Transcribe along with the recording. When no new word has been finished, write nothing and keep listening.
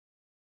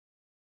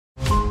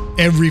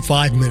Every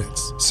 5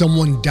 minutes,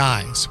 someone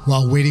dies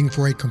while waiting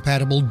for a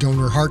compatible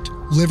donor heart,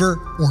 liver,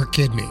 or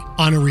kidney.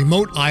 On a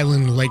remote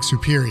island in Lake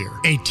Superior,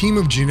 a team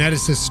of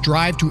geneticists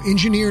strive to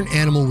engineer an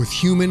animal with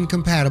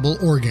human-compatible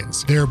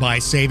organs, thereby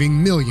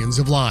saving millions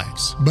of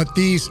lives. But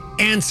these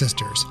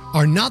ancestors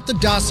are not the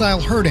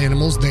docile herd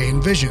animals they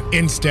envision.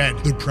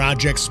 Instead, the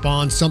project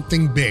spawns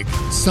something big,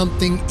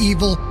 something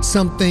evil,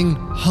 something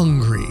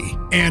hungry.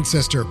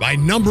 Ancestor by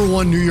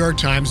 #1 New York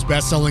Times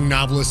bestselling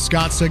novelist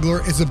Scott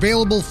Sigler is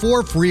available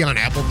for free on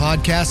Apple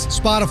Podcasts,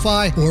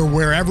 Spotify, or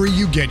wherever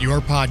you get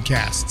your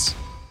podcasts.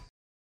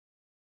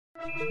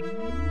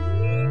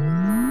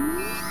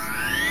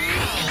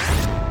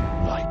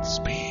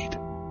 Lightspeed.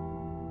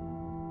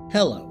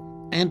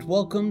 Hello, and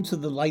welcome to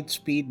the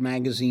Lightspeed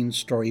Magazine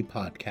Story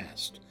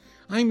Podcast.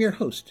 I'm your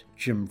host,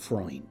 Jim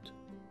Freund.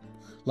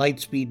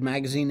 Lightspeed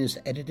Magazine is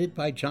edited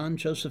by John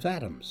Joseph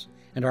Adams,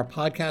 and our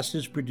podcast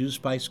is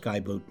produced by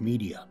Skyboat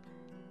Media.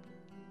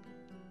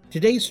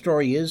 Today's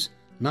story is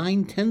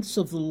 9/10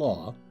 of the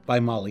Law by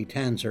Molly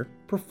Tanzer,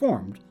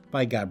 performed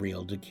by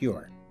Gabrielle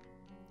DeCure.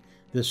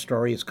 This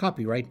story is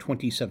copyright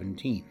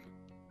 2017.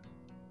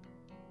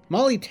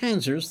 Molly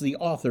Tanzer is the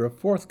author of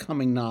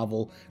forthcoming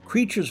novel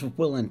Creatures of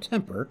Will and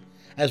Temper,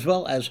 as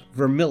well as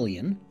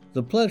Vermilion,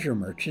 The Pleasure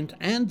Merchant,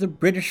 and the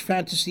British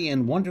Fantasy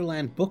and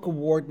Wonderland Book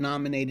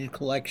Award-nominated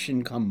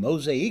collection cum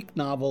mosaic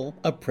novel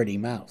A Pretty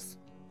Mouth.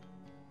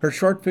 Her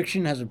short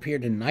fiction has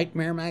appeared in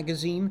Nightmare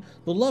Magazine,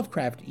 the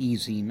Lovecraft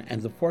e-zine,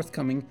 and the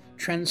forthcoming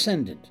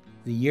Transcendent,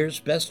 the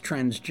year's best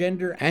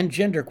transgender and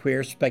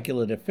genderqueer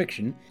speculative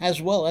fiction, as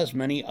well as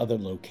many other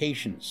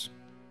locations.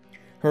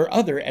 Her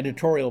other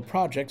editorial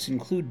projects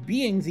include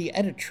being the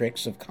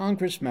editrix of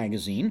Congress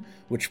Magazine,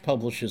 which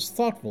publishes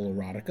thoughtful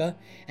erotica,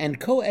 and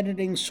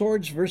co-editing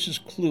Swords vs.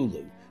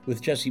 Cthulhu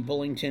with Jesse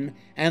Bullington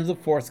and the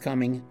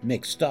forthcoming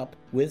Mixed Up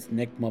with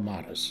Nick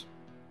Mamadas.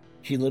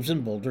 She lives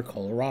in Boulder,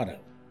 Colorado.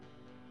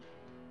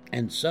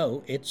 And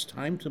so, it's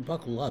time to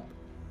buckle up.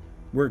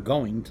 We're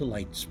going to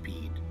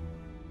Lightspeed.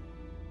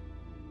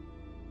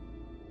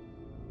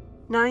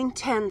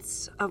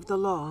 9/10 of the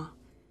Law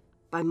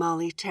by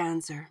Molly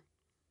Tanzer.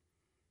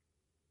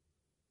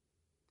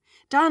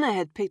 Donna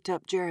had picked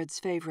up Jared's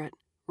favorite,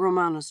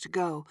 Romano's to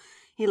go.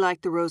 He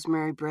liked the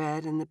rosemary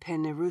bread and the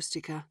penne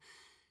rustica,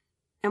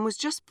 and was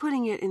just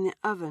putting it in the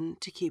oven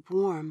to keep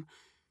warm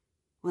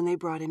when they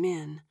brought him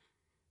in.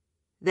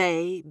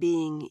 They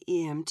being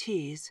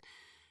EMTs,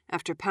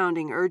 after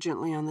pounding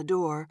urgently on the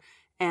door,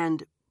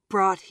 and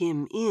brought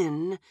him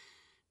in,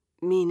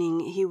 meaning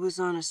he was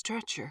on a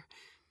stretcher.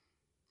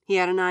 He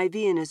had an IV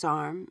in his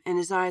arm, and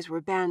his eyes were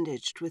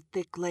bandaged with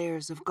thick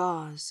layers of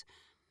gauze.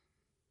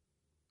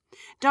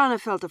 Donna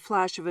felt a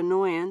flash of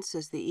annoyance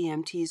as the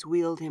EMTs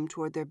wheeled him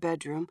toward their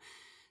bedroom,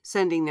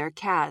 sending their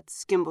cat,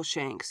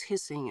 Skimbleshanks,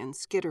 hissing and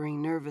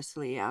skittering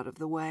nervously out of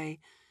the way.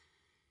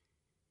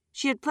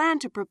 She had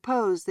planned to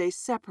propose they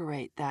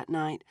separate that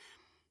night,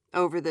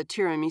 over the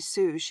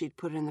tiramisu she'd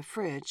put in the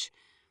fridge.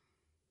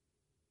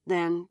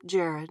 Then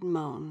Jared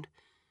moaned,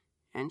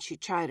 and she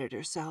chided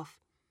herself.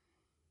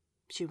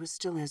 She was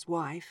still his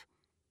wife,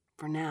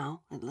 for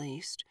now, at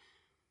least.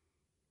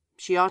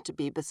 She ought to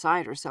be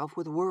beside herself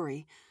with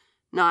worry,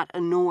 not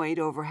annoyed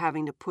over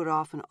having to put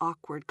off an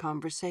awkward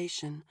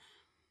conversation.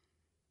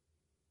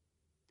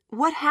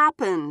 "What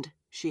happened?"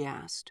 she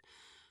asked,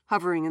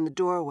 hovering in the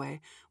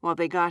doorway while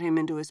they got him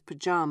into his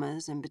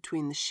pajamas and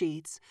between the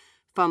sheets,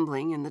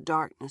 fumbling in the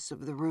darkness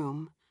of the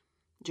room.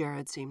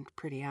 Jared seemed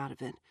pretty out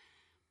of it.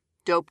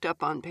 Doped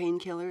up on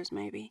painkillers,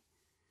 maybe?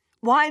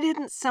 "Why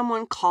didn't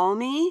someone call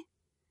me?"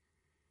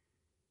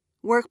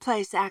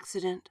 "Workplace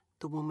accident,"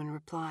 the woman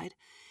replied,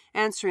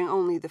 answering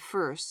only the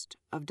first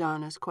of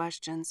Donna's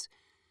questions.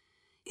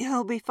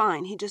 "He'll be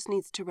fine. He just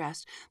needs to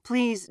rest.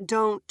 Please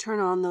don't turn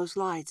on those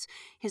lights.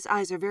 His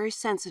eyes are very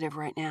sensitive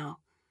right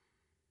now."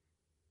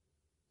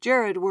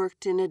 Jared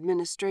worked in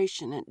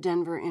administration at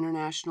Denver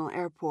International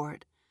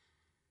Airport.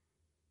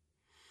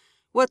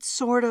 "What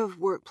sort of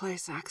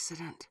workplace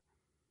accident?"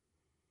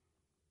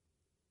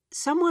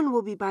 "Someone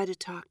will be by to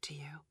talk to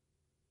you,"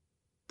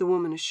 the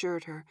woman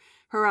assured her,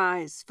 her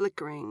eyes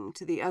flickering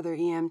to the other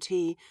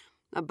EMT,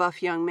 a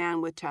buff young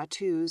man with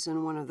tattoos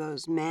and one of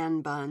those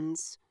man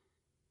buns.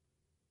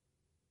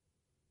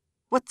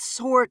 "What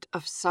sort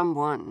of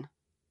someone?"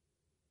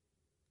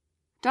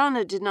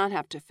 Donna did not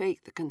have to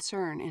fake the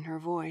concern in her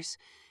voice,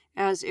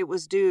 as it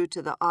was due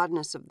to the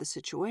oddness of the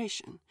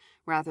situation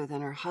rather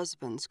than her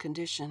husband's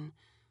condition.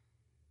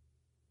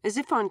 As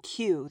if on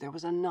cue, there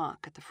was a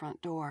knock at the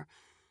front door.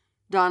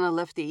 Donna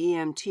left the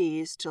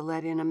EMTs to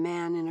let in a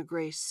man in a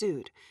gray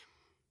suit.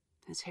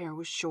 His hair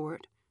was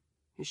short,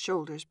 his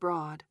shoulders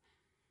broad.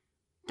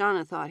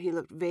 Donna thought he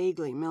looked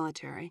vaguely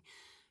military,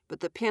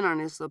 but the pin on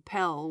his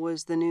lapel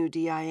was the new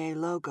DIA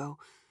logo,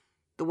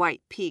 the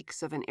white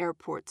peaks of an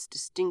airport's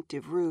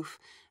distinctive roof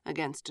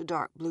against a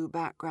dark blue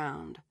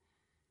background.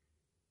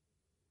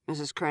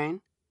 "Mrs.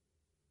 Crane?"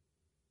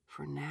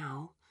 For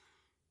now.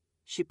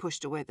 She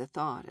pushed away the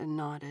thought and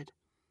nodded.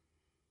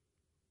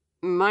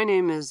 "My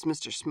name is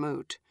Mr.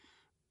 Smoot.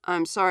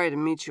 I'm sorry to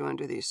meet you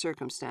under these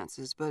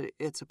circumstances, but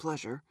it's a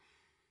pleasure."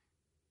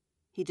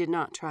 He did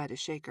not try to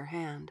shake her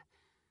hand.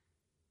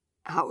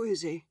 "How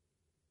is he?"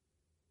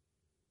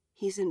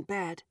 "He's in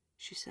bed,"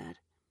 she said.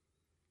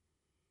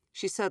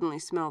 She suddenly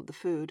smelled the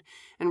food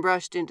and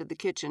rushed into the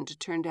kitchen to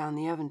turn down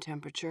the oven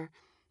temperature.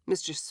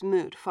 Mr.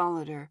 Smoot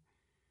followed her.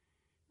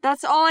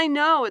 "That's all I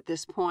know at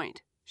this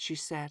point," she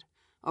said,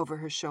 over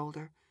her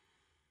shoulder.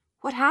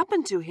 "What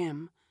happened to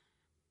him?"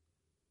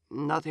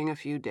 "Nothing a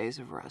few days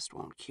of rest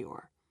won't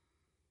cure."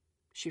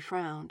 She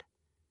frowned.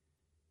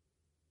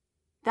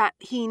 "That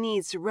he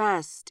needs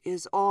rest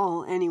is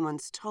all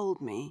anyone's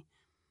told me."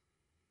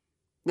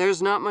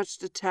 "There's not much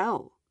to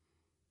tell.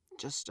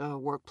 Just a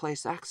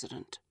workplace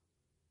accident."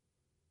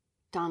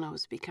 Donna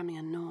was becoming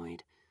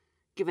annoyed.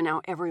 Given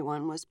how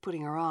everyone was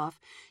putting her off,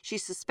 she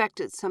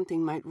suspected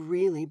something might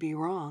really be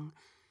wrong.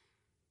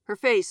 Her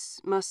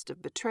face must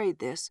have betrayed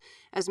this,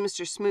 as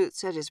Mr. Smoot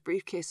set his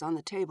briefcase on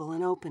the table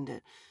and opened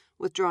it,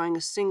 withdrawing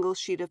a single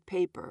sheet of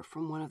paper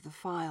from one of the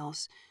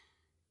files.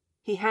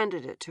 He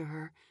handed it to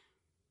her.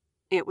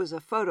 It was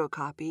a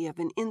photocopy of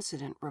an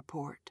incident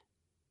report.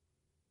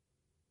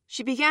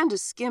 She began to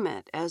skim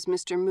it as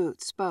Mr.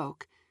 Moot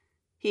spoke.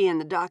 He and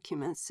the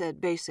document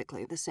said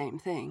basically the same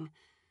thing.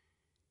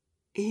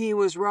 He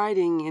was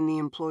riding in the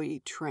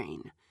employee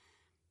train.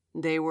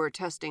 They were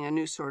testing a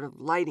new sort of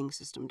lighting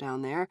system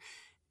down there,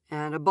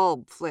 and a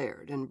bulb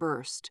flared and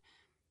burst.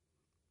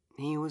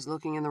 He was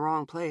looking in the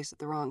wrong place at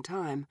the wrong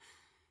time.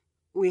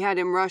 We had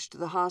him rushed to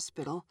the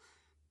hospital,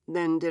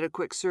 then did a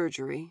quick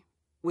surgery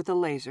with a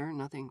laser,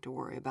 nothing to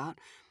worry about.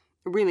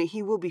 Really,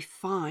 he will be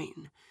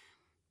fine.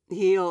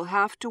 He'll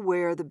have to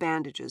wear the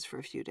bandages for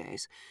a few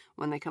days.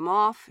 When they come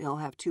off, he'll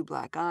have 2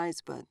 black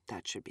eyes, but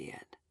that should be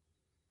it."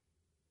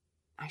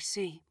 "I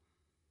see."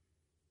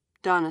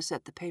 Donna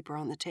set the paper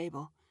on the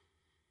table.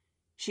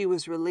 She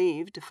was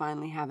relieved to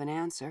finally have an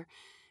answer,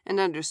 and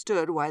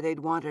understood why they'd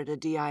wanted a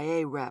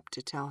DIA rep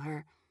to tell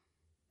her.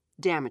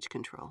 Damage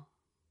control.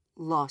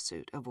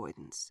 Lawsuit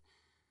avoidance.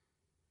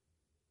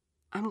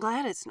 "I'm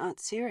glad it's not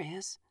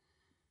serious."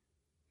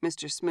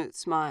 Mr. Smoot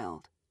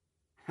smiled.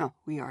 "Oh,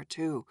 we are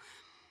too.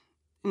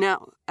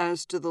 Now,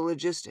 as to the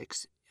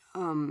logistics,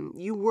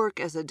 you work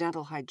as a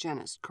dental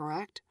hygienist,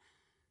 correct?"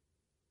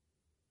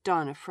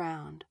 Donna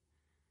frowned.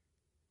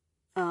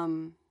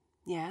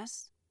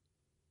 Yes."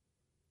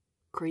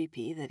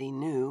 Creepy that he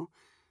knew,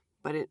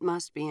 but it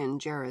must be in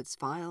Jared's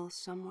files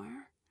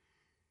somewhere.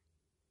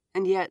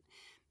 And yet,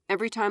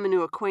 every time a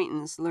new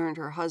acquaintance learned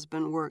her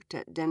husband worked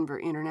at Denver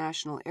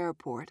International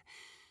Airport,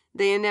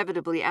 they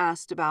inevitably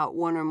asked about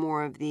one or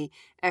more of the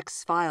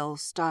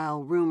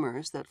X-Files-style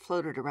rumors that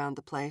floated around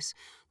the place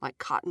like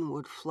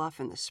cottonwood fluff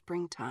in the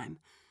springtime.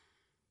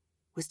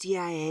 Was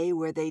DIA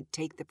where they'd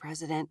take the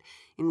president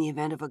in the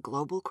event of a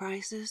global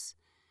crisis?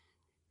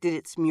 Did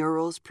its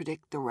murals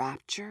predict the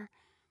rapture?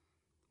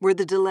 Were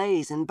the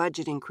delays and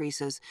budget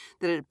increases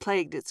that had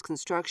plagued its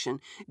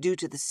construction due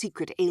to the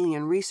secret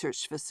alien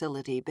research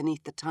facility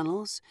beneath the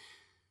tunnels?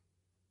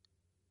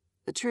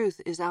 The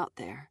truth is out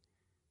there.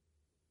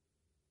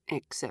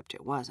 Except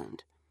it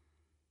wasn't.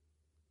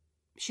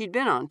 She'd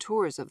been on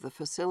tours of the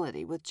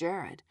facility with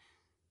Jared.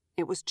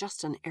 It was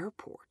just an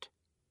airport.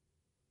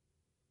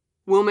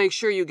 "We'll make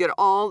sure you get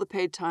all the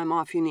paid time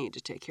off you need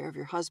to take care of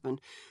your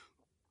husband.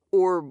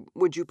 Or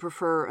would you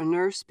prefer a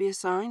nurse be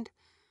assigned?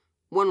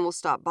 One will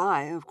stop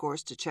by, of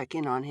course, to check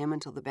in on him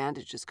until the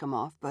bandages come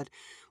off, but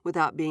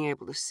without being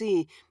able to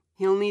see,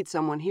 he'll need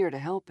someone here to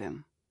help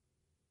him.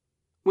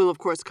 We'll, of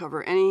course,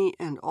 cover any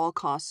and all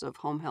costs of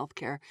home health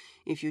care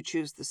if you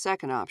choose the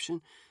second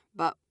option,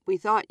 but we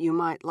thought you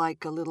might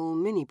like a little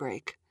mini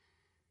break."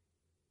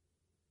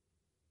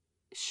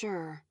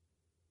 "Sure."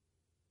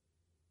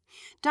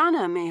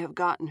 Donna may have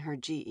gotten her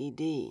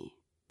GED,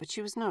 but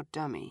she was no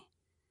dummy.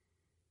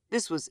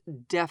 This was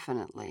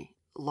definitely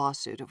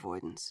lawsuit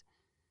avoidance.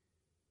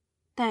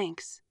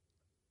 "Thanks."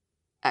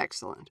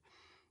 "Excellent.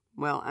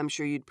 Well, I'm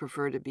sure you'd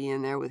prefer to be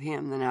in there with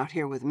him than out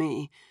here with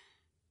me."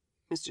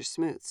 Mr.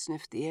 Smoot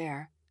sniffed the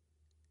air.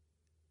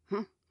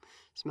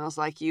 Smells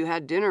like you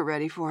had dinner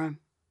ready for him."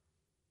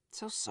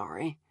 "So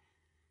sorry."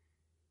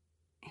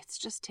 "It's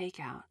just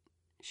takeout,"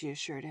 she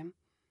assured him.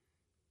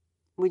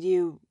 "Would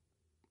you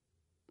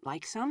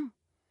like some?"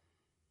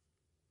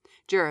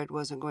 Jared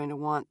wasn't going to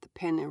want the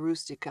penne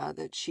rustica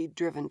that she'd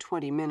driven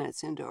 20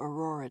 minutes into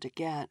Aurora to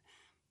get.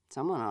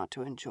 Someone ought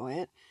to enjoy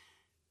it.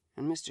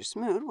 And Mr.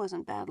 Smoot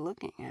wasn't bad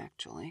looking,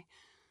 actually.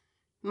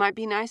 It might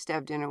be nice to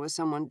have dinner with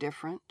someone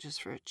different,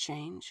 just for a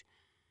change.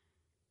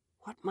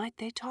 What might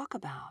they talk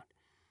about?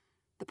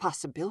 The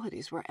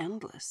possibilities were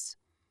endless.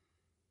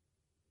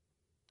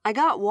 "I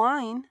got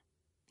wine.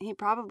 He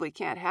probably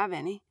can't have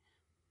any."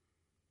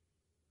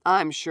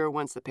 "I'm sure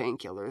once the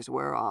painkillers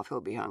wear off,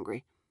 he'll be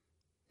hungry.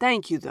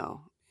 Thank you,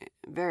 though.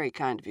 Very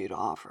kind of you to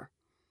offer."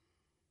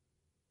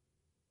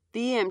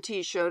 The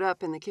EMT showed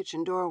up in the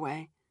kitchen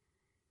doorway.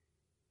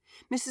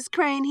 "Mrs.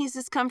 Crane, he's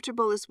as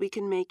comfortable as we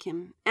can make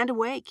him, and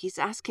awake. He's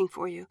asking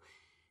for you.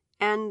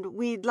 And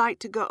we'd like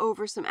to go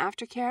over some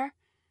aftercare."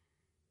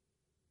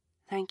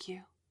 "Thank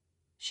you,"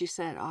 she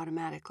said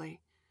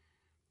automatically.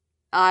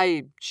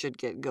 "I should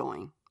get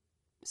going,"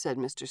 said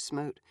Mr.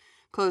 Smoot,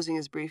 closing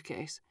his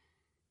briefcase.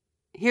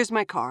 "Here's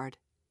my card,"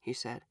 he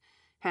said,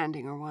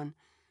 handing her one.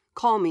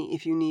 "Call me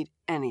if you need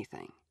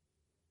anything."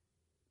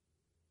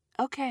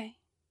 "Okay,"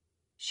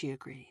 she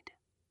agreed.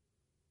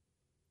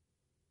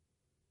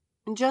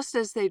 And just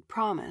as they'd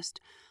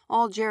promised,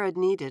 all Jared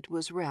needed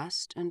was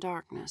rest and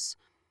darkness.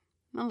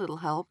 A little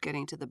help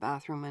getting to the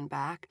bathroom and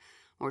back,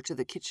 or to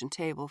the kitchen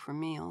table for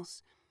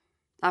meals.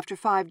 After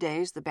 5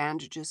 days, the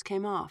bandages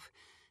came off,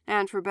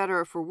 and for better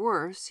or for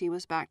worse, he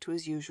was back to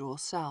his usual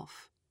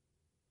self.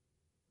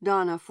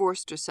 Donna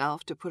forced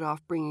herself to put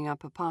off bringing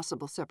up a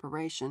possible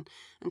separation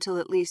until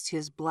at least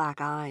his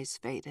black eyes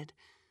faded,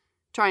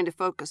 trying to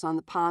focus on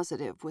the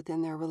positive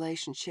within their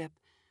relationship.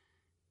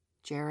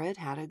 Jared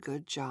had a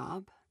good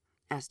job,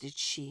 as did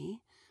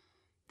she.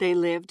 They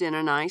lived in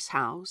a nice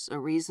house, a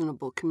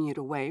reasonable commute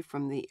away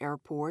from the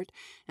airport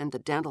and the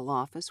dental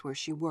office where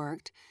she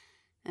worked,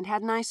 and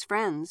had nice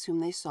friends whom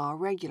they saw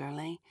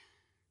regularly.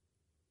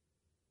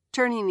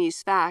 Turning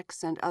these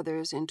facts and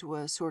others into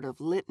a sort of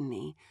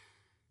litany,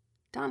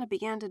 Donna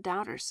began to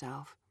doubt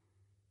herself.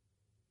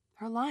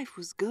 Her life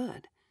was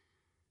good,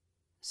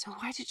 so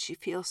why did she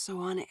feel so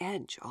on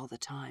edge all the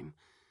time?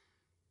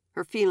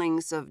 Her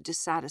feelings of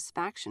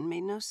dissatisfaction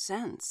made no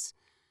sense.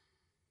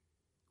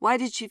 Why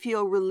did she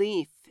feel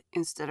relief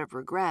instead of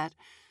regret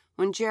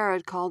when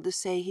Jared called to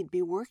say he'd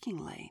be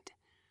working late?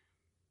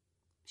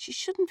 She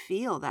shouldn't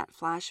feel that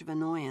flash of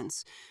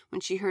annoyance when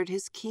she heard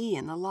his key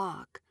in the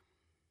lock.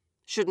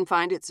 Shouldn't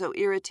find it so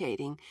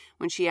irritating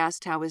when she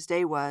asked how his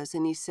day was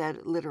and he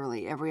said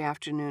literally every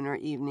afternoon or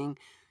evening,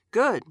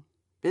 "Good,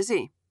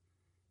 busy."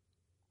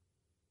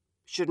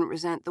 Shouldn't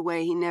resent the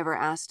way he never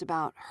asked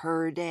about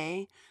her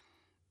day,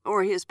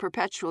 or his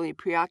perpetually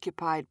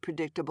preoccupied,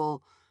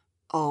 predictable,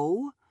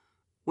 "Oh?"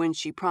 when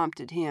she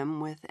prompted him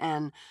with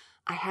an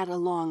 "I had a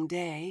long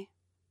day,"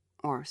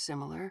 or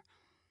similar.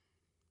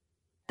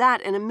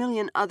 That and a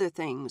million other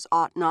things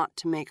ought not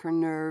to make her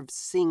nerves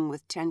sing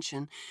with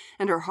tension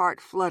and her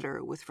heart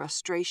flutter with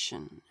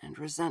frustration and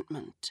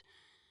resentment.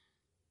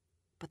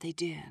 But they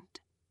did.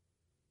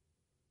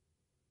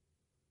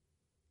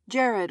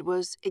 Jared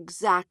was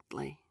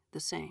exactly the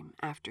same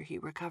after he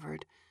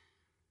recovered.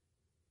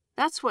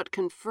 That's what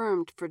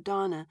confirmed for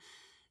Donna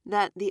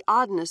that the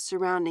oddness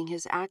surrounding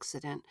his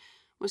accident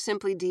was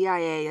simply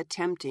DIA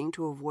attempting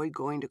to avoid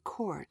going to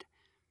court.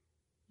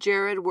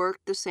 Jared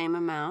worked the same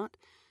amount,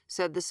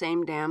 said the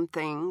same damn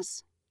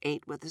things,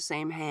 ate with the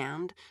same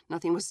hand.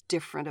 Nothing was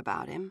different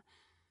about him,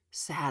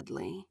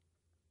 sadly.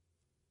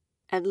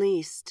 At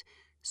least,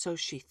 so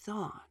she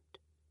thought.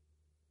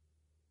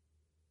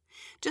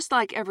 Just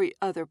like every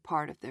other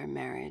part of their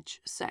marriage,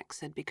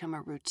 sex had become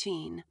a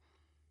routine.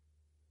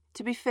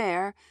 To be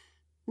fair,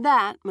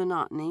 that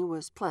monotony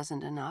was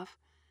pleasant enough,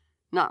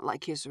 not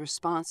like his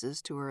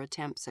responses to her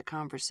attempts at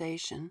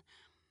conversation.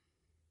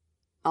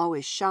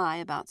 Always shy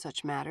about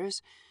such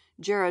matters,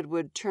 Jared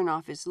would turn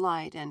off his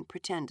light and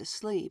pretend to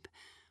sleep,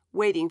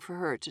 waiting for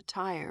her to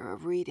tire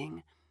of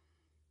reading.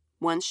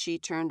 Once she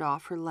turned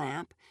off her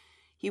lamp,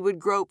 he would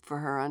grope for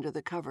her under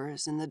the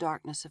covers in the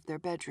darkness of their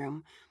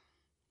bedroom,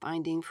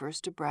 finding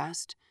first a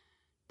breast,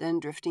 then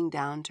drifting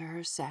down to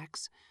her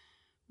sex,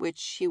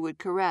 which he would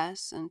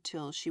caress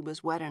until she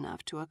was wet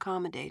enough to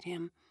accommodate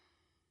him.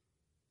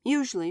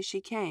 Usually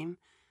she came,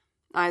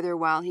 either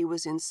while he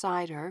was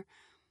inside her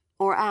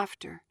or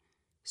after,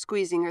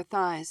 squeezing her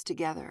thighs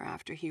together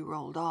after he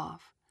rolled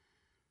off.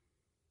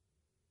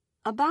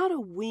 About a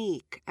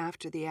week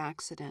after the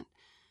accident,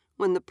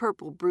 when the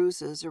purple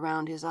bruises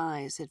around his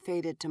eyes had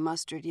faded to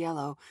mustard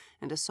yellow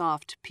and a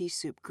soft pea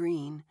soup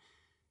green,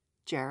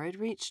 Jared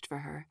reached for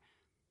her.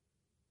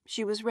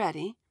 She was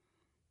ready.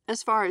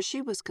 As far as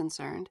she was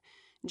concerned,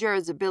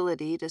 Jared's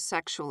ability to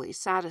sexually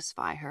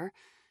satisfy her,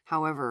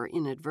 however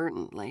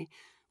inadvertently,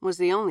 was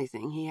the only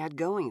thing he had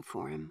going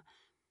for him.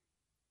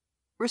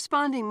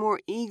 Responding more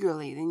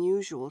eagerly than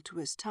usual to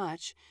his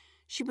touch,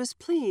 she was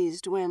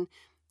pleased when,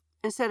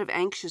 instead of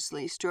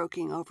anxiously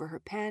stroking over her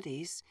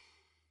panties,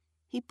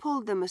 he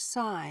pulled them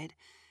aside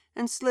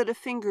and slid a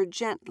finger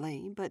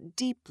gently but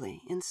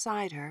deeply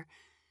inside her,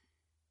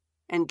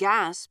 and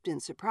gasped in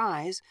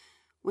surprise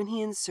when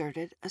he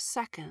inserted a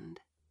second.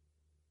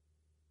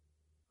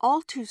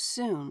 All too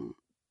soon,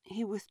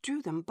 he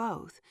withdrew them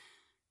both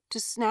to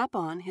snap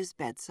on his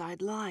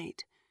bedside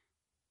light.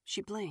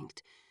 She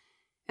blinked,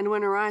 and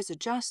when her eyes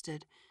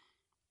adjusted,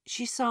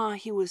 she saw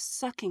he was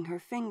sucking her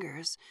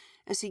fingers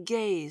as he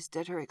gazed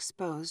at her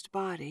exposed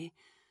body.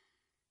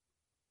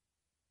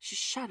 She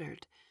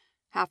shuddered,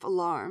 half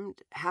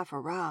alarmed, half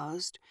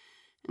aroused,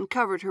 and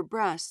covered her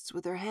breasts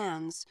with her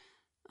hands,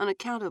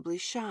 unaccountably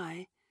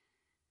shy.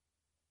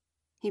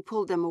 He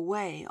pulled them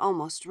away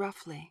almost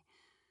roughly.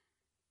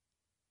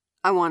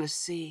 "I want to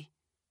see,"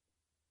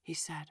 he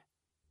said.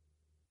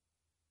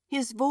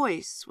 His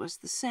voice was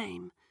the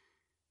same,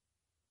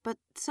 but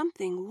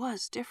something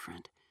was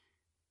different.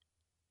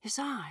 His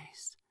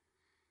eyes.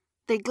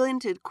 They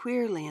glinted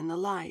queerly in the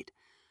light,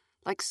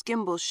 like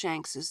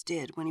Skimbleshanks's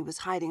did when he was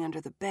hiding under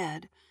the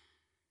bed.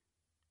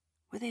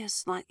 Were they a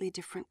slightly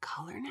different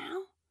color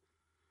now?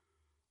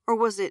 Or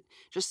was it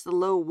just the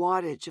low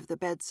wattage of the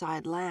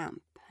bedside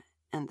lamp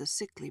and the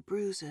sickly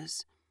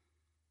bruises?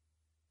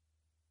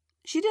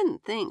 She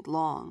didn't think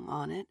long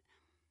on it.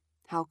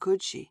 How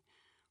could she,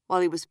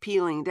 while he was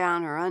peeling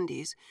down her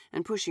undies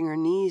and pushing her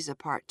knees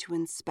apart to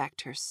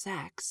inspect her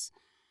sex?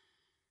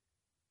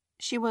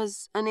 She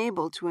was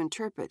unable to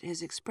interpret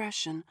his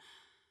expression.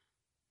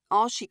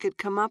 All she could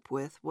come up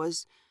with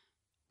was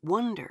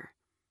wonder.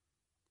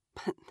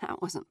 But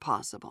that wasn't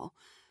possible,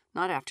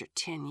 not after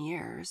 10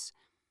 years.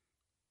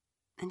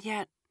 And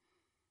yet,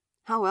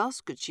 how else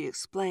could she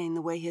explain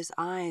the way his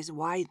eyes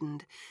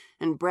widened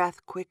and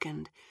breath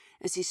quickened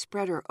as he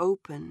spread her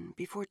open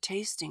before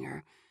tasting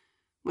her,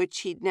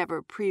 which he'd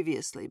never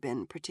previously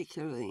been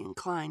particularly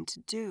inclined to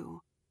do?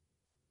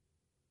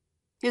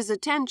 His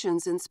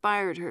attentions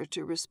inspired her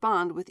to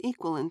respond with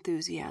equal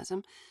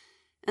enthusiasm,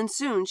 and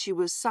soon she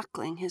was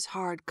suckling his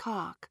hard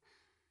cock.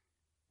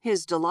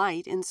 His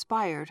delight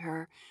inspired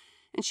her,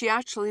 and she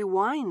actually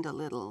whined a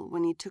little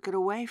when he took it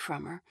away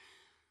from her,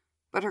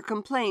 but her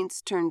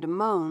complaints turned to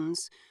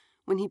moans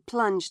when he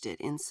plunged it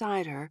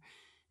inside her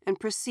and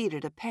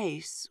proceeded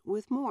apace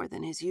with more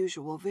than his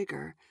usual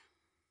vigor.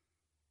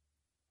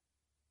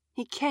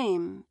 He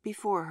came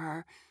before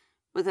her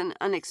with an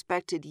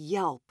unexpected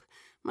yelp,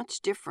 much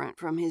different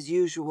from his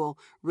usual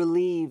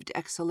relieved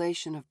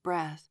exhalation of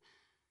breath.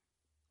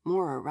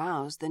 More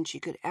aroused than she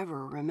could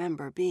ever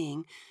remember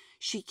being,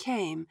 she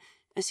came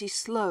as he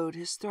slowed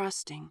his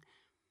thrusting.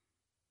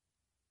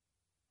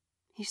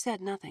 He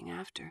said nothing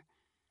after,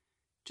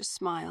 just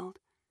smiled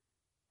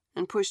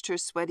and pushed her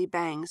sweaty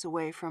bangs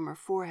away from her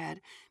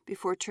forehead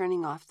before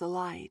turning off the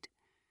light.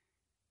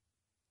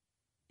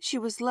 She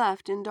was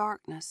left in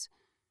darkness,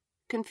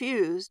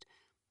 confused,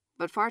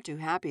 but far too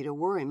happy to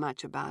worry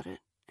much about it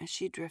as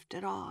she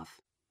drifted off.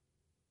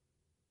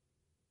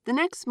 The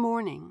next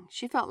morning,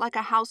 she felt like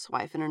a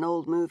housewife in an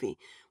old movie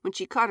when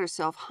she caught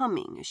herself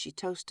humming as she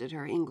toasted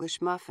her English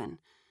muffin.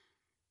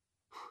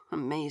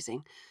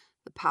 Amazing,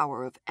 the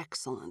power of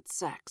excellent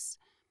sex.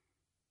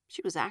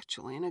 She was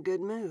actually in a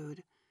good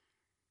mood.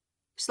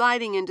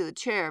 Sliding into the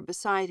chair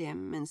beside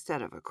him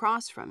instead of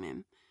across from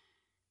him,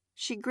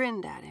 she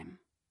grinned at him.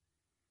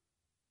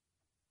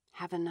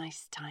 "Have a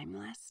nice time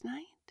last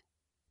night?"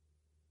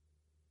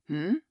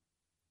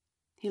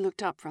 He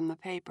looked up from the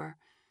paper.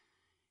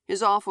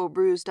 His awful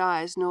bruised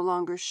eyes no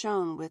longer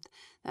shone with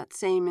that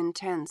same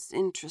intense,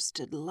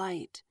 interested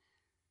light.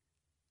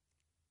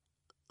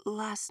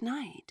 "Last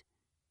night,"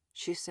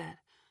 she said,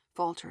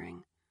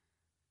 faltering.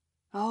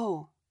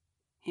 "Oh,"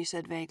 he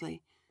said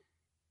vaguely.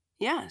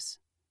 "Yes."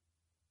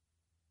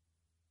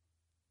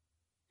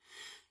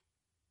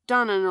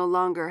 Donna no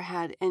longer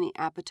had any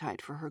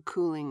appetite for her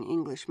cooling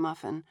English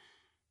muffin,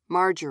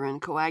 margarine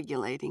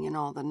coagulating in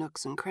all the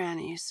nooks and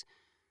crannies.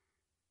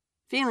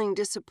 Feeling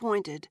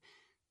disappointed,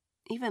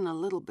 even a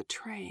little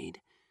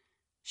betrayed,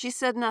 she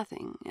said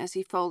nothing as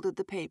he folded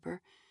the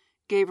paper,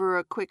 gave her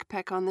a quick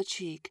peck on the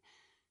cheek,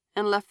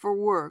 and left for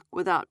work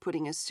without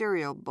putting a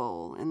cereal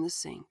bowl in the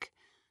sink,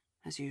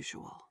 as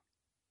usual.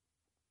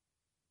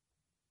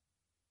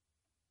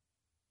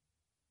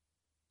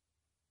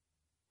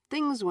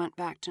 Things went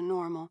back to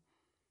normal,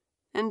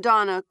 and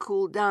Donna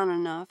cooled down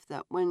enough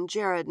that when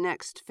Jared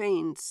next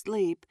feigned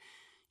sleep,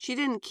 she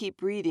didn't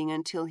keep reading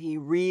until he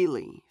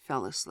really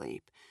fell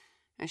asleep,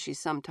 as she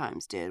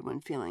sometimes did when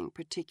feeling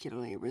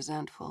particularly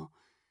resentful.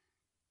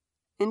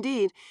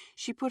 Indeed,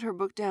 she put her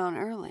book down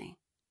early,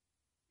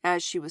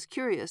 as she was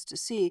curious to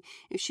see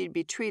if she'd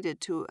be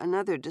treated to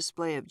another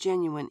display of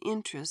genuine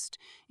interest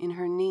in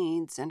her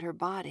needs and her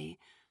body.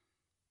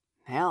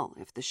 Hell,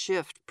 if the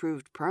shift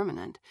proved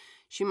permanent,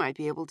 she might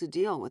be able to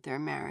deal with their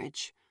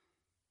marriage.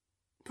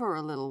 For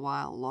a little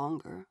while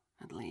longer,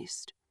 at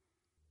least.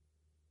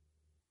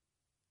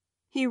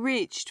 He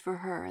reached for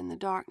her in the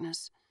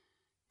darkness,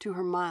 to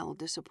her mild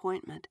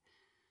disappointment.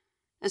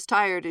 As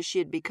tired as she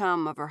had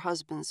become of her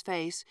husband's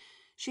face,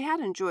 she had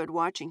enjoyed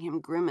watching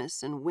him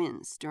grimace and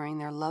wince during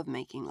their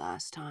lovemaking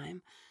last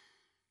time.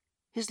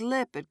 His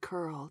lip had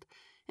curled,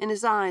 and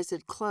his eyes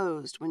had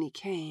closed when he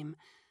came.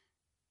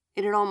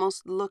 It had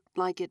almost looked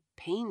like it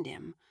pained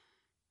him,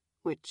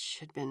 which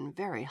had been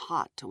very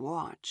hot to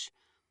watch.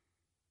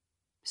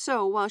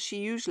 So, while she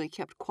usually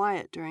kept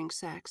quiet during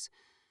sex,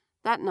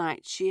 that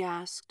night she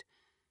asked,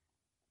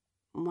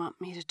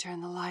 "Want me to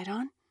turn the light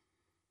on?"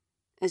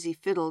 as he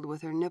fiddled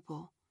with her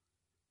nipple.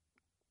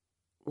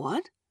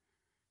 "What?"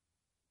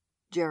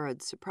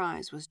 Jared's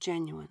surprise was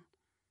genuine.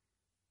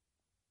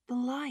 "The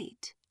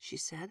light," she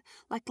said,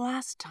 "like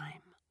last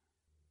time."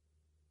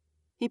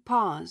 He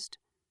paused,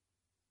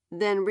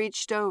 then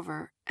reached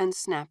over and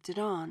snapped it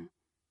on.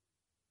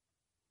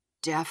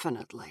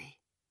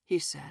 "Definitely," he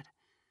said,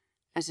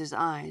 as his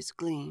eyes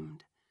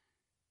gleamed.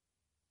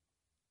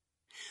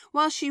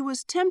 While she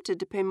was tempted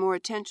to pay more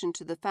attention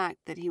to the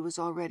fact that he was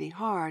already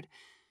hard,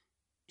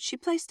 she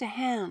placed a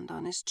hand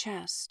on his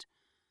chest.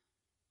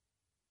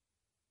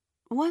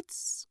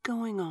 "What's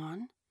going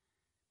on?"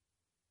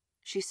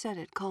 She said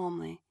it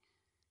calmly.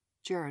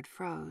 Jared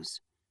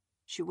froze.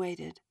 She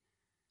waited.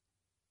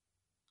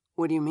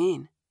 "What do you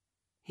mean?"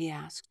 he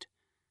asked.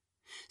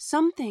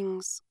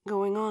 Something's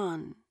going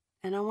on,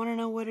 and I want to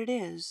know what it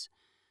is.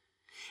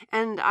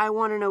 And I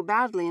want to know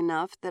badly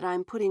enough that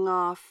I'm putting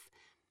off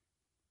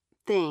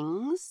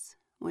things,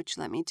 which,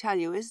 let me tell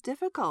you, is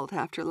difficult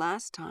after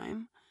last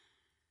time.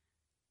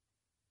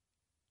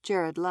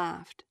 Jared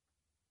laughed.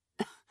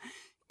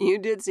 You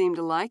did seem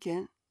to like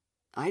it.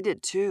 I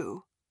did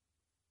too.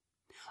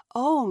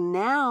 Oh,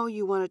 now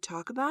you want to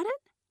talk about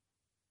it?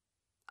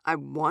 I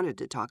wanted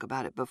to talk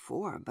about it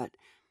before, but...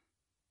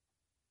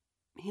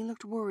 He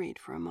looked worried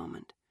for a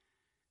moment.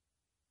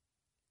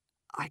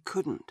 I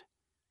couldn't.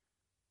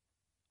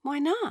 Why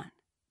not?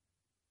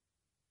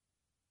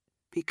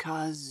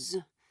 Because...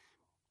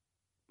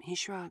 He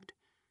shrugged.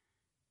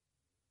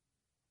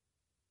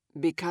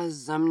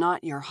 Because I'm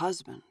not your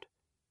husband.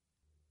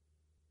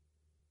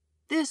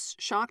 This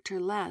shocked her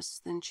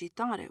less than she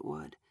thought it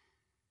would.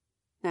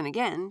 Then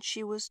again,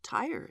 she was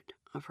tired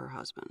of her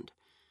husband.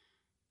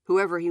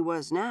 Whoever he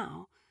was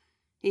now,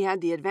 he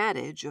had the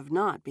advantage of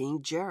not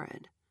being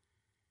Jared.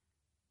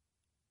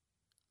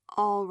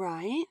 All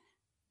right,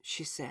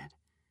 she said.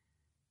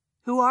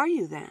 Who are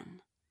you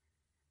then?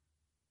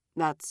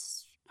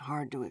 That's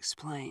hard to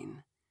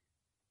explain.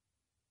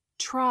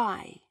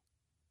 Try.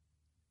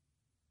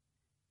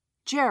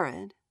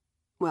 Jared,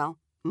 well,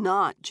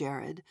 not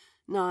Jared,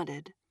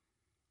 nodded.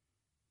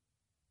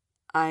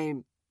 I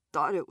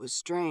thought it was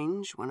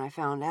strange when I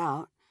found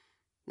out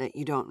that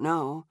you don't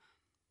know.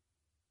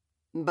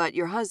 But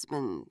your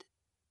husband,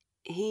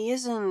 he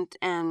isn't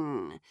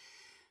an...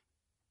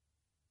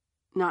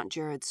 Not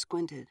Jared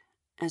squinted,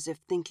 as if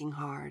thinking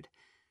hard.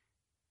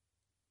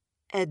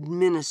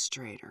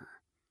 Administrator.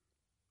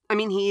 I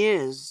mean, he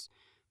is,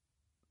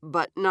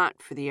 but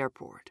not for the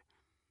airport.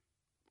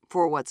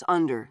 For what's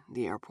under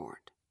the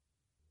airport.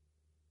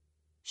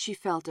 She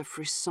felt a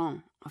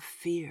frisson of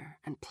fear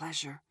and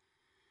pleasure.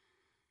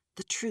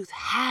 The truth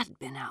had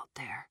been out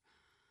there.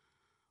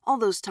 All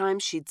those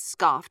times she'd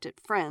scoffed at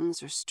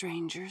friends or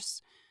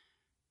strangers.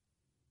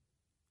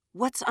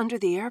 What's under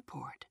the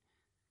airport?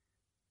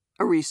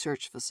 A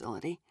research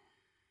facility.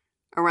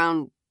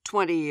 Around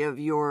 20 of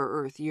your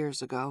Earth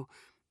years ago,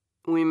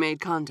 we made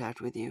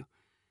contact with you.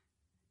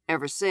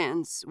 Ever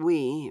since,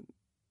 we,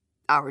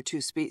 our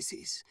two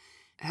species,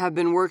 have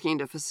been working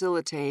to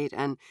facilitate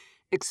an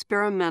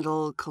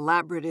experimental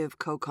collaborative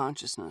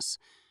co-consciousness.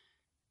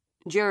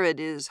 Jared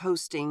is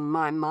hosting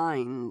my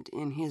mind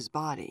in his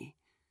body.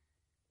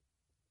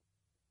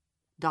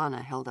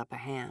 Donna held up a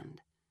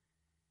hand.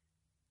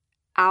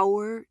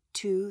 Our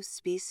two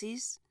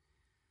species?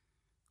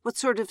 What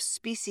sort of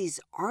species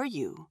are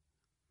you?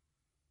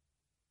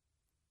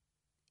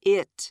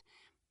 It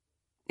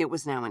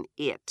was now an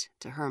it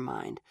to her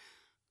mind,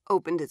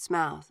 opened its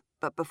mouth,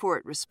 but before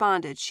it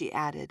responded, she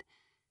added,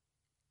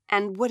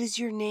 And what is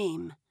your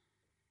name?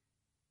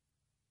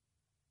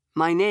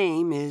 My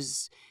name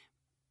is...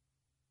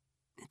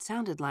 It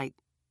sounded like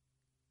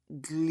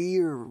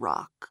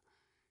Gleerrock,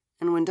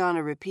 and when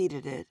Donna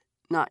repeated it,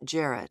 not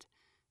Jarrett,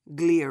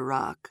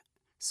 Gleerrock,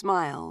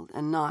 smiled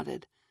and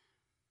nodded.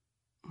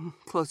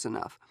 Close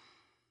enough.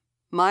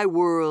 My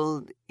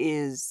world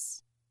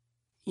is...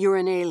 You're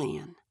an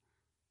alien.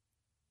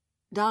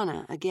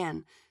 Donna,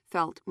 again,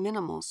 felt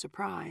minimal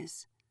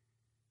surprise.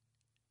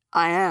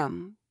 I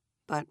am,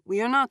 but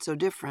we are not so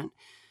different.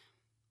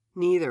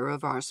 Neither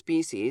of our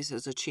species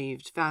has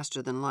achieved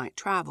faster-than-light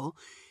travel,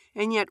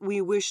 and yet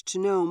we wish to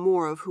know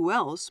more of who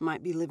else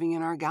might be living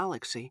in our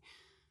galaxy.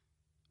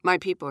 My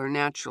people are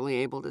naturally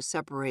able to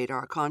separate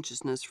our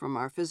consciousness from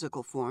our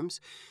physical forms,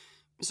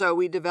 so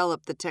we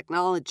developed the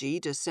technology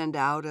to send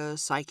out a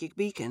psychic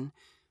beacon.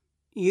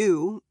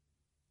 You,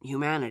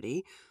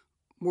 humanity,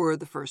 were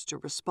the first to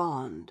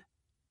respond.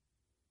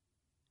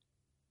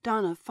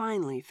 Donna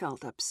finally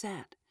felt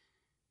upset.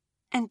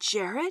 And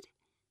Jared?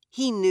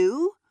 He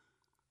knew?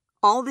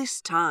 All this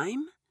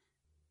time?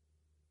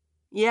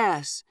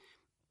 Yes.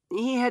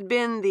 He had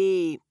been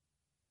the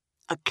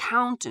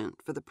accountant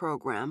for the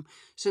program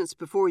since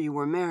before you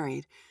were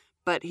married,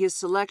 but his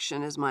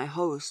selection as my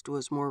host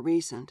was more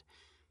recent.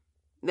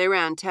 They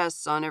ran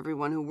tests on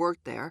everyone who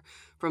worked there,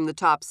 from the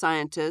top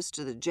scientists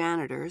to the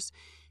janitors,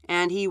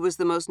 and he was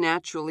the most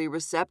naturally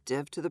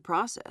receptive to the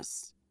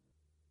process.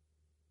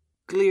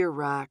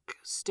 Gleerrock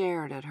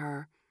stared at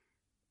her.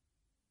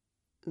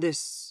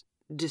 This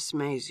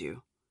dismays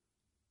you.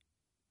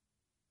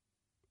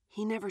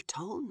 He never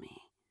told me.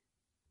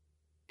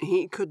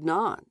 He could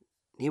not.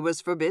 He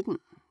was forbidden.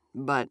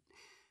 But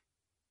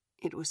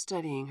it was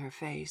studying her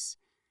face.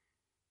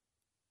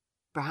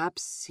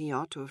 Perhaps he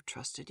ought to have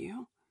trusted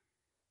you.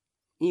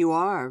 You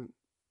are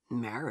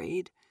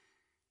married.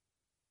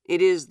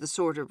 It is the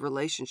sort of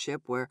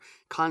relationship where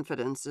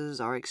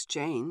confidences are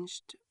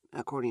exchanged,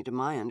 according to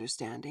my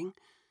understanding.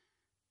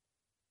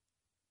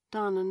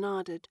 Donna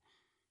nodded.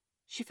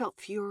 She felt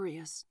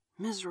furious,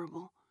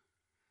 miserable.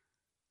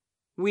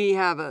 We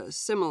have a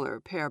similar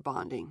pair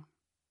bonding.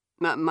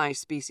 My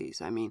species,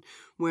 I mean,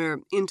 where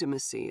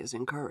intimacy is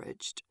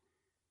encouraged.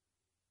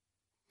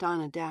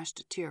 Donna dashed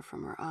a tear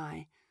from her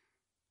eye.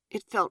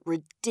 It felt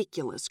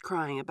ridiculous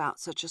crying about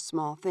such a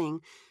small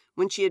thing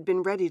when she had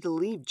been ready to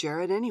leave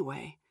Jared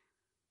anyway.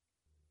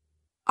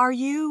 "Are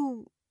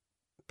you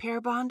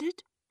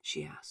pair-bonded?"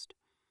 she asked.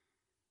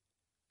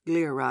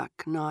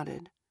 Glirach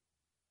nodded.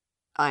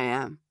 "I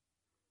am."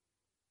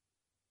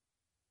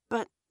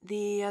 "But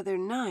the other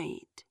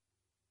night—"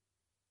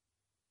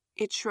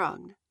 It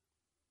shrugged.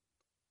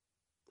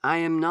 "I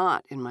am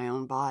not in my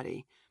own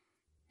body,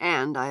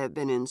 and I have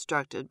been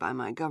instructed by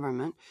my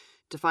government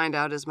to find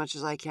out as much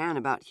as I can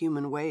about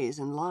human ways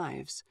and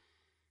lives.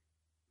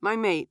 My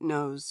mate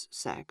knows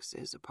sex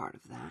is a part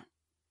of that."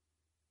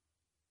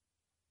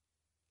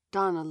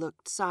 Donna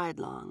looked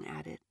sidelong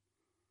at it,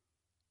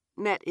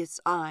 met its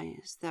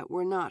eyes that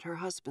were not her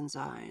husband's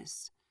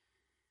eyes.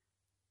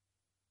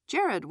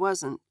 Jared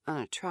wasn't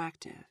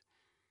unattractive.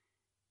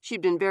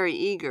 She'd been very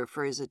eager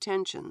for his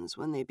attentions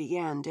when they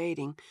began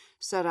dating,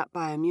 set up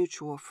by a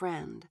mutual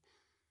friend.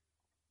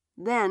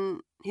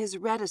 Then his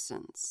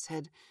reticence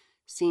had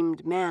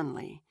seemed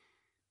manly,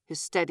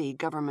 his steady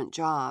government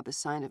job a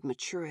sign of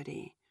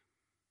maturity.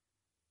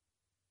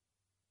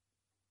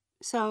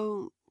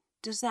 "So,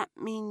 does that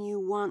mean you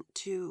want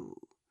to—"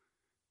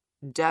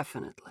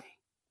 "Definitely,"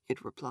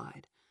 it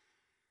replied.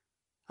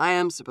 "I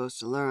am supposed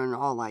to learn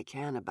all I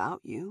can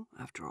about you,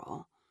 after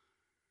all."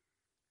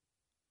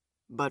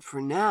 "But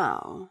for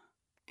now,"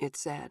 it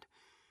said,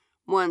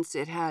 once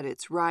it had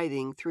its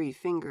writhing 3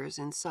 fingers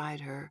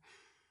inside her,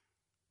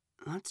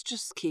 "let's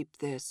just keep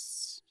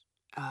this,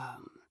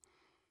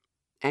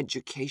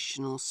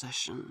 educational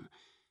session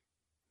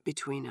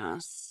between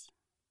us."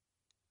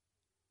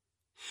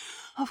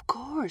 "Of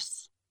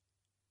course,"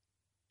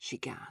 she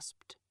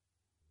gasped.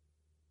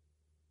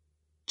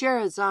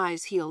 Jared's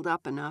eyes healed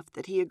up enough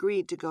that he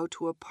agreed to go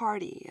to a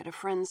party at a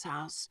friend's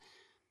house.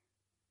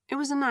 It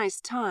was a nice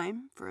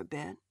time, for a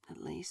bit,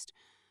 at least.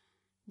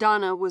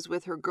 Donna was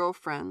with her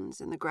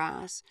girlfriends in the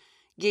grass,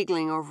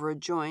 giggling over a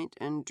joint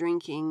and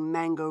drinking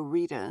mango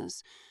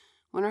ritas,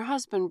 when her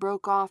husband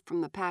broke off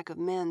from the pack of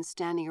men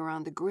standing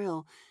around the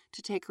grill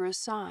to take her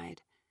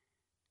aside.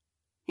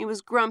 He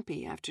was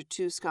grumpy after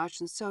 2 scotch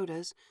and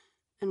sodas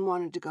and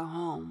wanted to go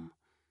home.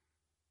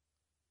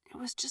 It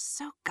was just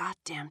so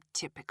goddamn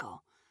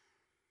typical.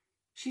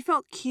 She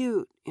felt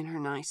cute in her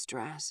nice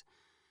dress.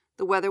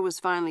 The weather was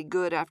finally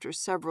good after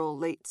several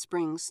late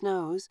spring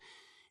snows,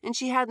 and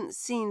she hadn't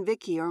seen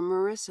Vicky or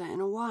Marissa in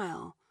a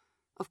while.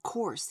 Of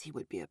course he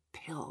would be a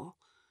pill.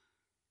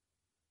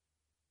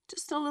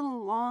 "Just a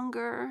little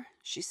longer,"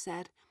 she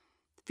said,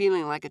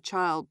 feeling like a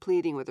child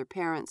pleading with her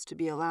parents to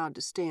be allowed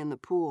to stay in the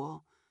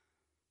pool.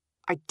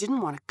 "I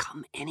didn't want to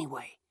come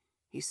anyway,"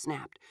 he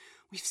snapped.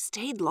 "We've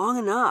stayed long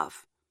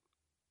enough."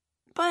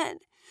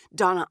 "But,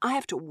 Donna, I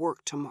have to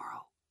work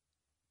tomorrow."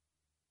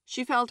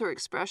 She felt her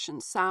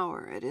expression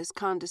sour at his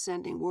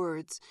condescending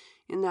words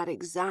in that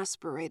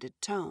exasperated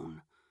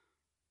tone.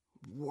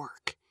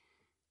 Work.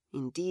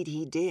 Indeed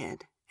he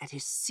did, at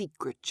his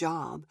secret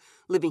job,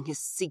 living his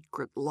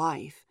secret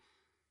life.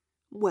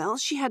 Well,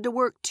 she had to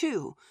work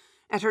too,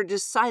 at her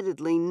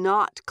decidedly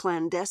not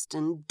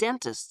clandestine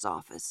dentist's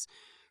office,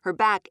 her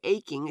back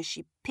aching as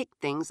she picked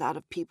things out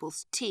of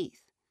people's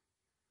teeth.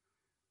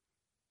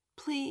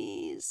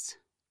 "Please?"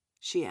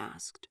 she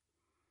asked.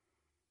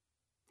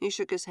 He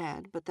shook his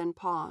head, but then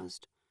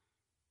paused,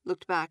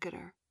 looked back at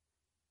her.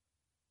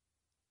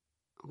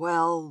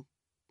 "Well,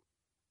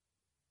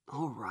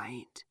 all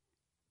right,"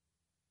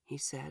 he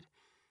said,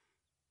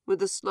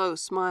 with a slow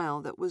smile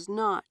that was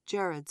not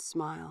Jared's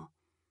smile.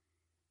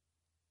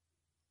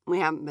 "We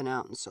haven't been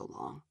out in so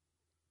long.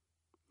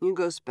 You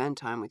go spend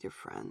time with your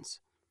friends.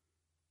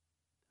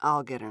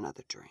 I'll get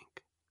another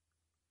drink."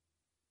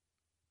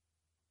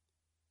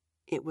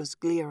 It was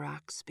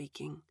Glirach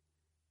speaking.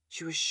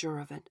 She was sure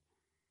of it.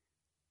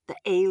 The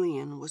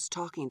alien was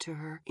talking to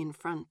her in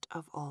front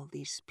of all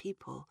these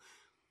people.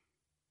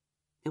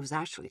 It was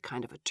actually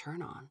kind of a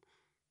turn-on,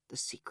 the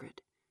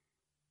secret.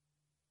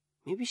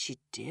 Maybe she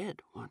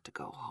did want to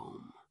go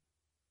home.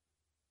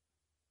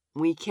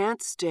 "We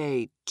can't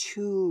stay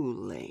too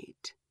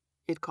late,"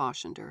 it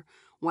cautioned her,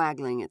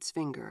 waggling its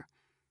finger.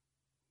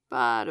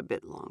 "But a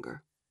bit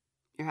longer.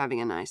 You're having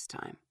a nice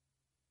time.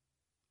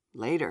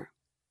 Later,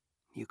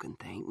 you can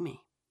thank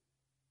me,"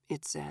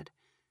 it said,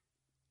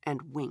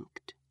 and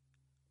winked.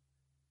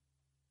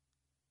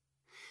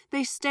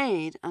 They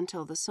stayed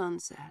until the sun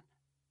set.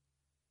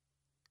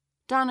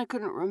 Donna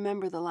couldn't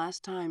remember the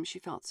last time she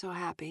felt so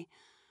happy,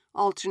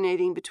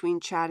 alternating between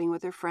chatting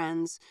with her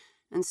friends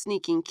and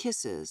sneaking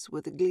kisses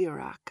with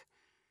Glirach.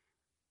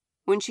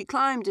 When she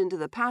climbed into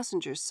the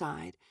passenger's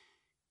side,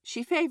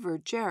 she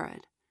favored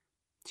Jared.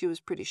 She was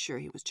pretty sure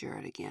he was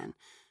Jared again,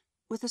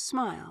 with a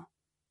smile.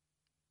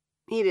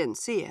 He didn't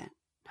see it,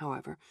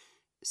 however,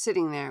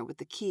 sitting there with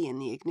the key in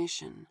the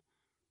ignition.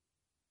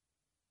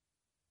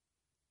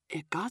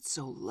 "It got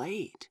so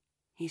late,"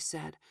 he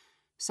said,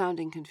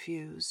 sounding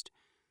confused.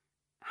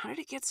 "How did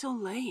it get so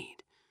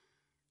late?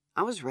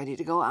 I was ready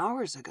to go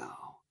hours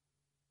ago."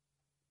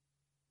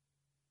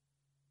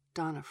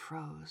 Donna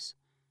froze.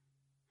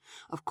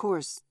 Of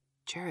course,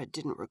 Jared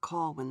didn't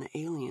recall when the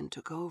alien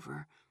took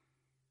over.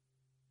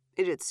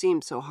 It had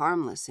seemed so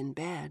harmless in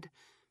bed.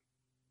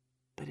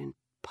 But in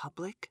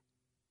public?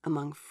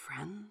 Among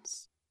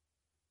friends?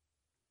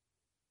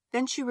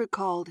 Then she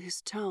recalled his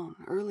tone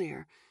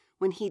earlier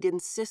when he'd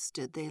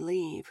insisted they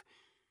leave,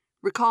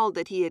 recalled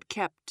that he had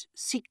kept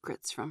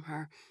secrets from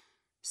her,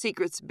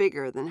 secrets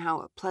bigger than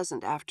how a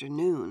pleasant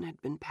afternoon had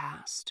been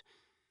passed.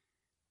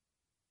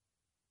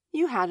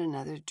 "You had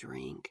another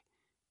drink,"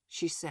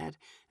 she said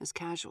as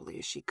casually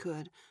as she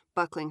could,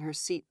 buckling her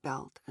seat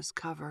belt as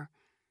cover.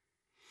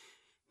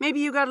 "Maybe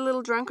you got a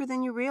little drunker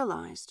than you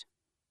realized.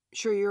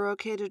 Sure you're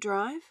okay to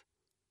drive?"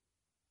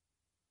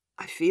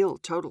 "I feel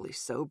totally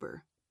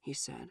sober," he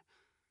said.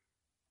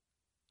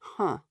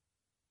 "Huh."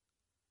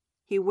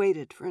 He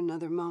waited for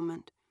another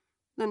moment,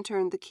 then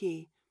turned the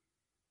key.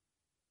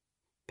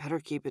 "Better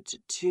keep it to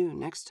 2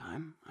 next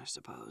time, I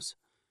suppose."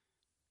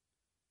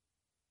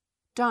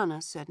 Donna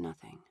said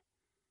nothing.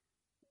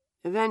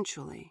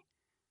 Eventually,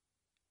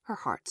 her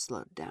heart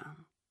slowed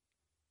down.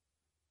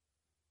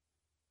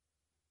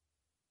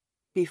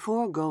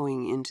 Before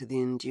going into the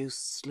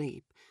induced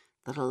sleep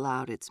that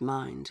allowed its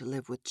mind to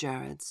live with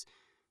Jared's,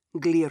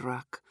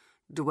 Glirach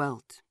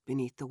dwelt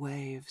beneath the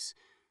waves,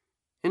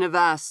 in a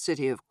vast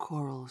city of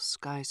coral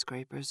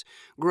skyscrapers,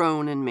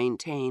 grown and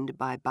maintained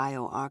by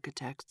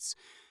bioarchitects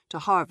to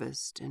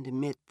harvest and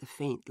emit the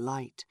faint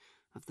light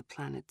of the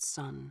planet's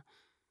sun.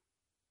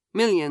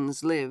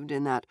 Millions lived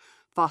in that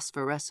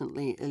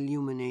phosphorescently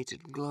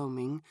illuminated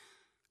gloaming,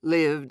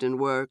 lived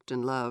and worked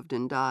and loved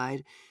and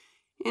died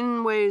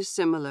in ways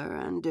similar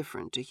and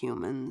different to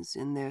humans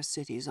in their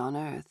cities on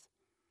Earth.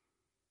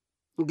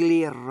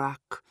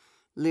 Glirach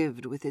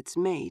lived with its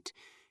mate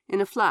in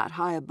a flat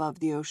high above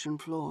the ocean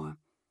floor.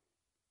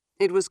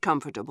 It was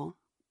comfortable,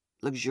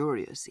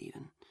 luxurious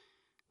even,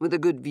 with a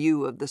good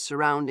view of the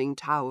surrounding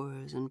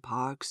towers and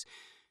parks,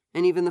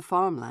 and even the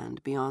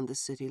farmland beyond the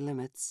city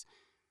limits.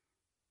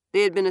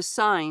 They had been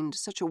assigned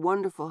such a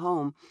wonderful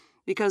home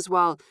because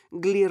while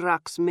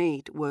Glirach's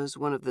mate was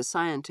one of the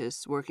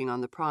scientists working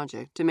on the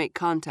project to make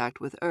contact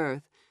with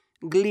Earth,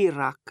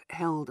 Glirach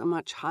held a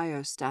much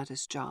higher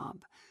status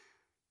job: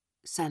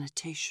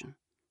 sanitation.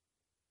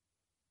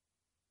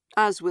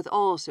 As with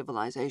all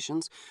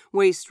civilizations,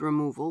 waste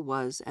removal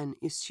was an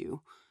issue.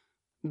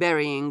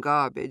 Burying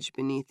garbage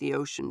beneath the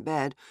ocean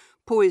bed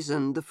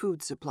poisoned the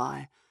food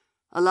supply.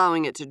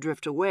 Allowing it to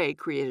drift away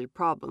created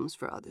problems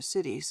for other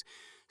cities,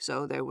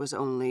 so there was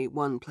only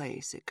one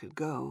place it could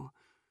go.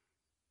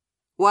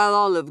 While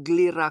all of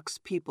Glirach's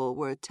people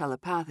were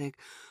telepathic,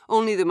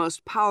 only the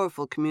most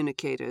powerful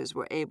communicators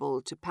were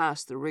able to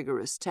pass the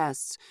rigorous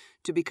tests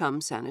to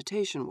become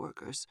sanitation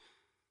workers.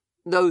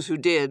 Those who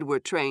did were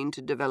trained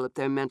to develop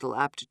their mental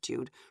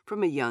aptitude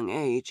from a young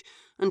age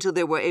until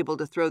they were able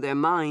to throw their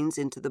minds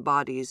into the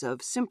bodies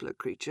of simpler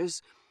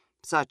creatures,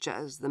 such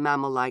as the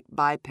mammal-like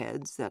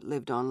bipeds that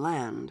lived on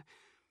land.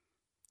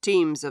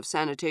 Teams of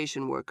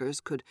sanitation workers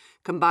could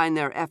combine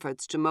their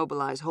efforts to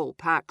mobilize whole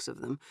packs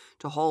of them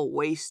to haul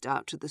waste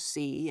out to the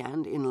sea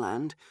and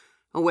inland,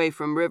 away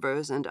from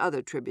rivers and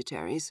other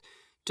tributaries,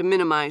 to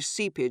minimize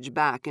seepage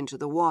back into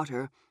the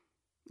water.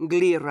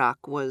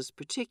 Glirach was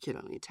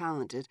particularly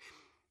talented.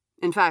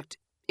 In fact,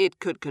 it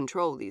could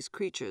control these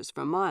creatures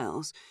for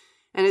miles,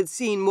 and had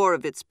seen more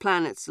of its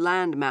planet's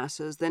land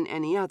masses than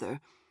any other,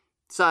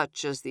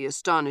 such as the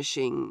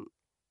astonishing...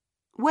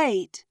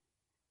 "Wait,"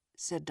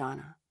 said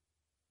Donna.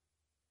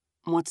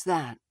 "What's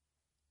that?"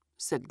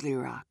 said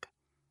Glirach.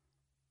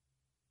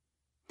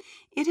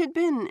 It had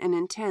been an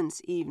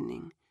intense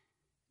evening.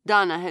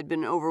 Donna had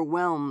been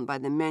overwhelmed by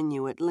the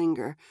menu at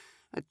Linger,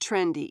 a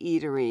trendy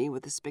eatery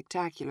with a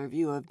spectacular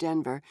view of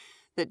Denver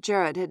that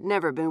Jared had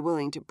never been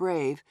willing to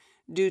brave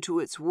due to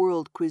its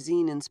world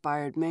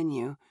cuisine-inspired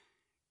menu.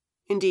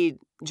 Indeed,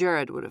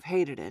 Jared would have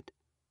hated it.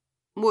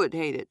 Would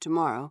hate it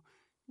tomorrow,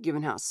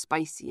 given how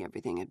spicy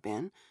everything had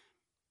been.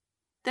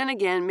 Then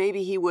again,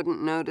 maybe he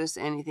wouldn't notice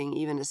anything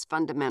even as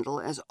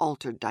fundamental as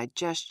altered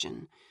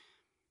digestion.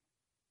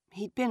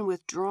 He'd been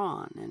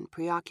withdrawn and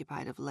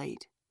preoccupied of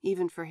late,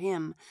 even for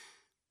him,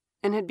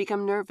 and had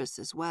become nervous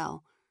as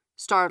well,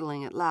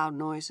 startling at loud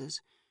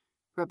noises,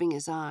 rubbing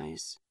his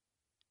eyes.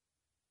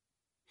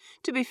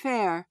 To be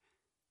fair,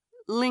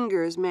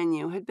 Linger's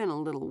menu had been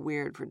a little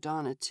weird for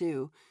Donna,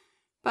 too,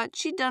 but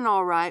she'd done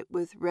all right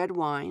with red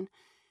wine,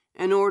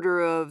 an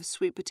order of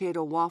sweet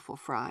potato waffle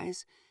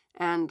fries,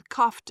 and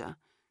kofta,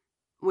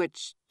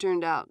 which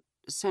turned out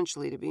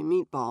essentially to be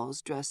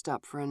meatballs dressed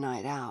up for a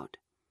night out.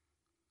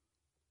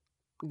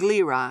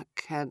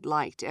 Glirach had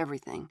liked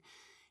everything,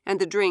 and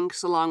the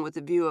drinks, along with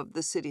the view of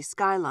the city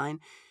skyline,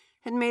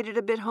 had made it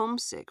a bit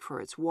homesick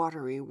for its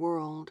watery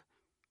world.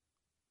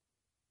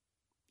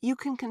 "You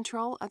can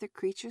control other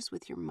creatures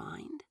with your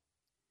mind?"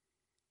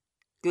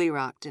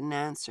 Glirach didn't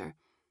answer.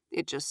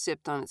 It just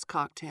sipped on its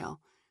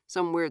cocktail,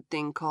 some weird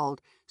thing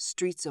called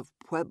Streets of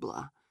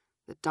Puebla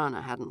that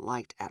Donna hadn't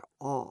liked at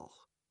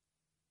all.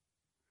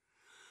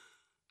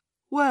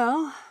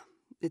 "Well,"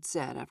 it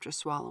said after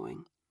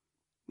swallowing,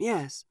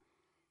 "yes,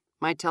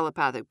 my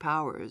telepathic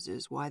powers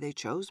is why they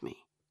chose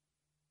me."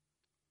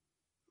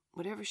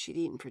 Whatever she'd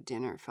eaten for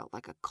dinner felt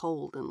like a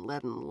cold and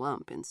leaden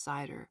lump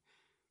inside her.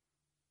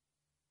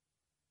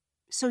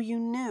 So you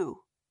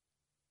knew.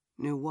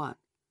 Knew what?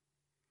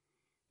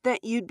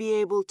 That you'd be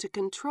able to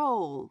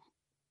control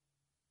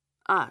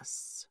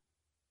us.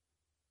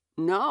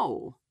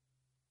 No.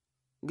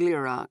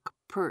 Glirach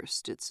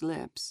pursed its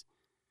lips.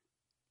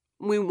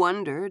 We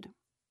wondered,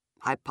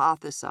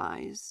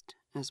 hypothesized,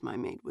 as my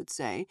mate would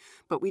say,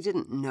 but we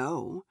didn't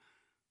know.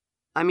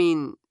 I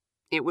mean,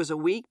 it was a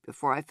week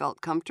before I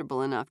felt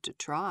comfortable enough to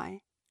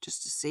try,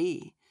 just to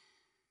see.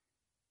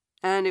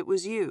 And it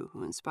was you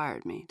who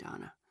inspired me,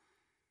 Donna.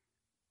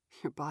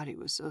 Your body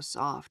was so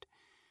soft.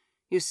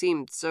 You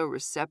seemed so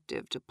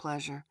receptive to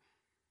pleasure.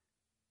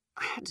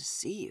 I had to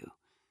see you.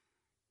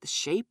 The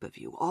shape of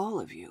you, all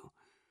of you.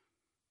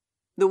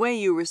 The way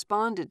you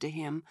responded to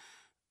him,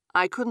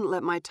 I couldn't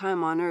let my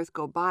time on Earth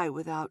go by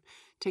without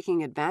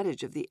taking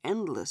advantage of the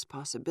endless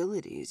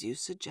possibilities you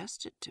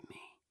suggested to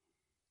me.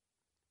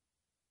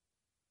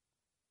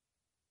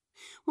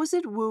 Was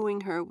it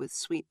wooing her with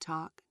sweet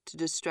talk to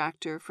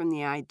distract her from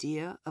the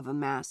idea of a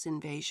mass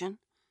invasion?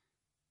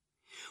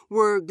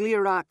 Were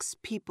Glirach's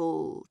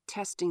people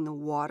testing the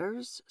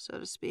waters, so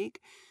to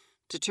speak,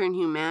 to turn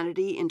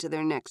humanity into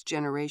their next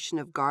generation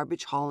of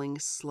garbage-hauling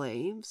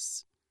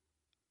slaves?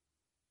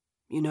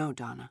 You know,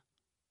 Donna,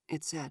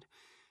 it said,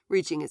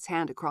 reaching its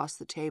hand across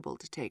the table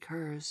to take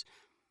hers,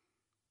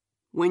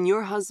 when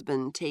your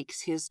husband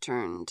takes his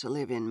turn to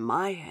live in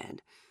my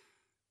head,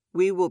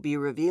 we will be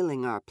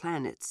revealing our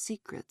planet's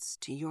secrets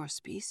to your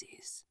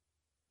species.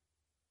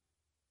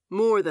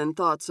 More than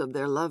thoughts of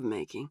their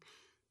lovemaking,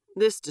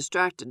 this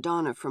distracted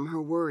Donna from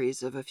her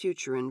worries of a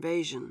future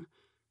invasion.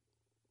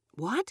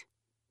 What?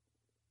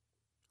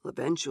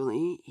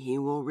 Eventually, he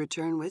will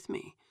return with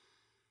me.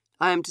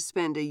 I am to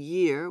spend a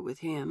year with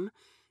him,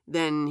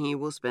 then he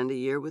will spend a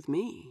year with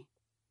me.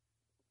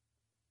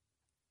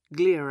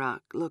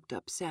 Glirach looked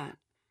upset.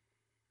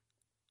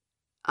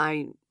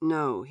 I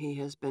know he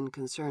has been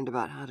concerned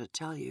about how to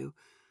tell you,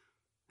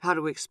 how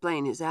to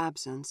explain his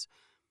absence.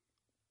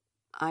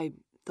 I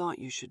thought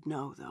you should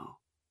know, though.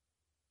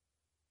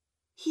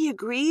 He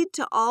agreed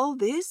to all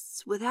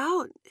this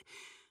without...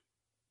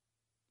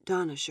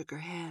 Donna shook her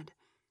head.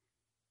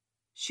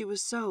 She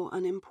was so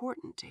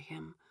unimportant to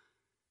him.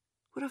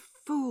 What a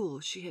fool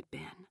she had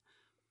been.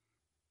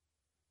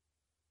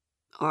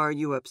 Are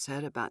you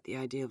upset about the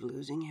idea of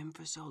losing him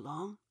for so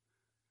long?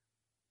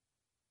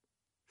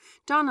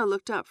 Donna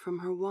looked up from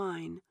her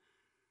wine,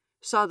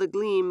 saw the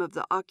gleam of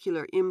the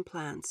ocular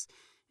implants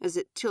as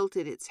it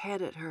tilted its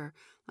head at her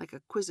like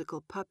a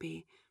quizzical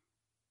puppy.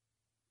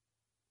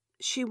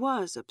 She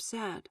was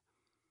upset.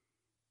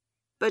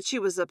 But she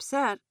was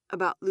upset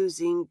about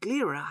losing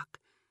Glirach.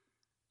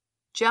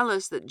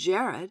 Jealous that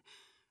Jared,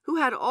 who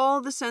had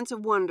all the sense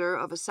of wonder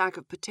of a sack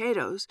of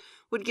potatoes,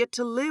 would get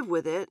to live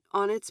with it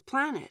on its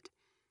planet,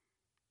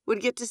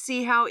 would get to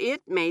see how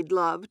it made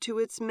love to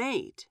its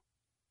mate.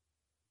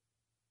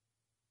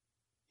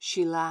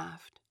 She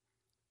laughed.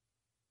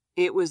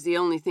 It was the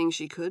only thing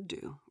she could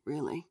do,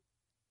 really.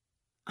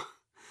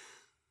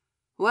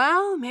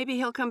 Well, maybe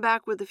he'll come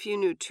back with a few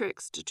new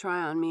tricks to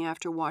try on me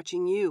after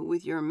watching you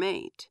with your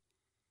mate.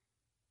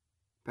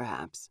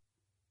 Perhaps.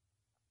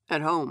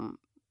 At home,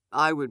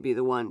 I would be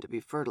the one to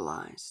be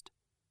fertilized.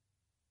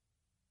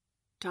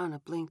 Donna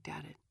blinked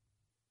at it.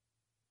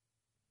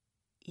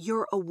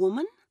 You're a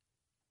woman?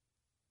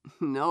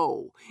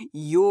 No,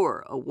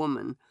 you're a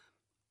woman.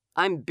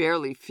 I'm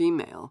barely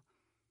female.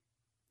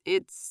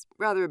 It's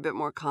rather a bit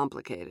more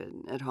complicated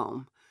at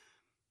home.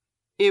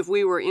 If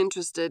we were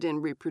interested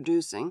in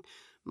reproducing,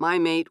 my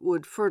mate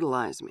would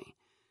fertilize me.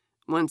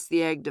 Once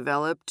the egg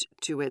developed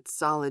to its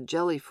solid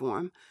jelly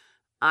form,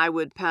 I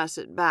would pass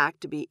it back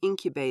to be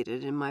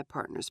incubated in my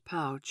partner's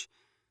pouch.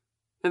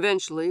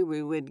 Eventually,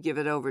 we would give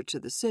it over to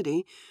the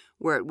city,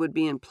 where it would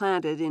be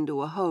implanted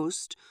into a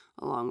host,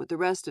 along with the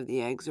rest of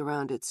the eggs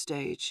around its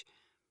stage.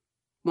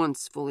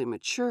 Once fully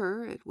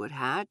mature, it would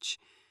hatch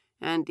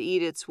and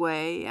eat its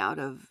way out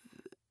of...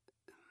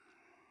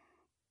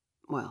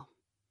 Well,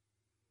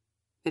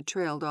 it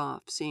trailed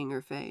off, seeing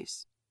her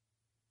face.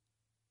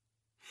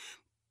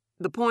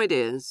 The point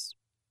is,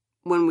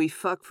 when we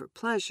fuck for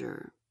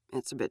pleasure,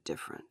 it's a bit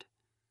different.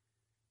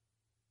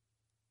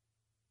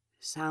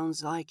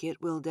 Sounds like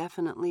it will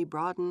definitely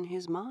broaden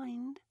his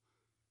mind.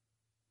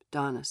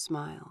 Donna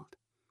smiled.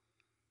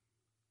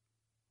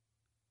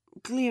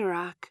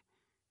 Glirach.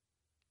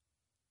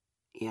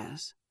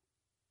 Yes?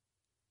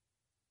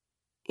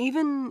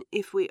 Even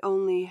if we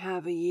only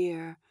have a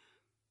year,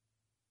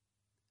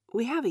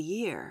 we have a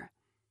year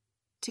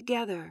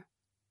together.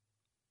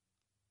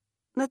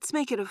 Let's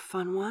make it a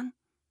fun one.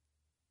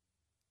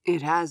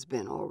 It has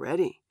been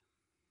already.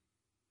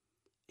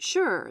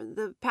 Sure,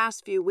 the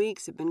past few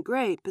weeks have been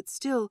great, but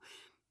still,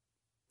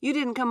 you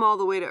didn't come all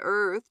the way to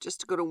Earth just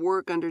to go to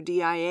work under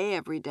DIA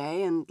every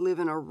day and live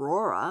in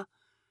Aurora.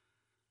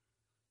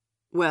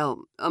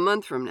 Well, a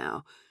month from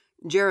now,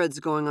 Jared's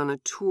going on a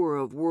tour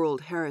of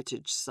World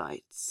Heritage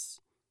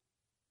sites.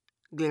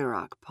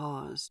 Glirach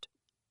paused.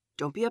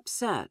 Don't be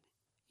upset.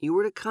 You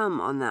were to come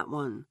on that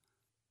one.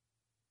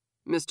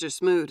 Mr.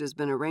 Smoot has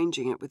been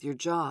arranging it with your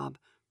job.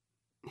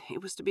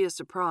 It was to be a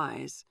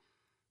surprise.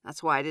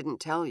 That's why I didn't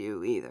tell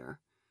you, either.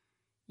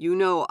 You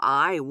know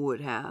I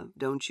would have,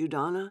 don't you,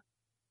 Donna?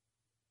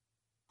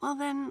 Well,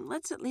 then,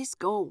 let's at least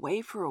go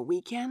away for a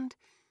weekend.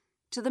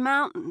 To the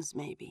mountains,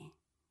 maybe.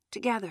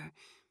 Together.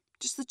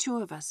 Just the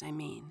two of us, I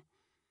mean.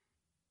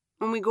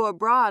 When we go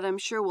abroad, I'm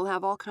sure we'll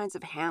have all kinds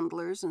of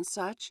handlers and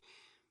such.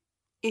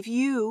 If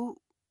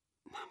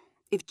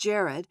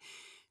Jared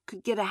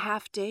could get a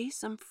half day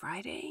some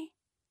Friday.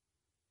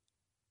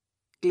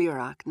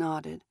 Glirach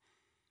nodded.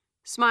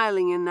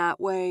 Smiling in that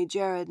way,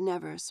 Jared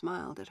never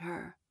smiled at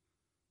her.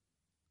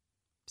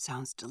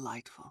 Sounds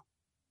delightful,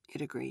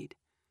 it agreed.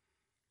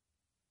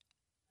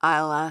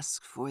 I'll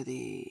ask for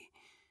the...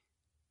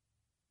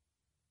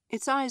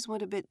 Its eyes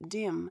went a bit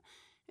dim,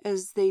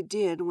 as they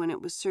did when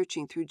it was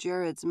searching through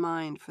Jared's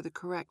mind for the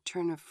correct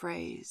turn of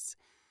phrase.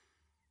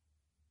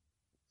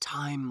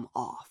 Time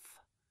off.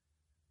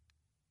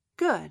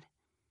 Good.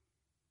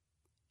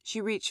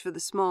 She reached for the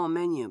small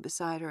menu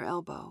beside her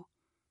elbow.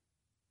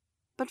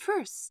 But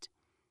first,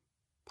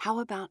 how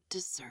about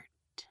dessert?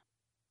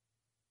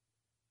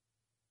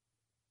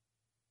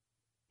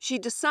 She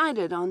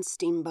decided on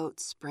Steamboat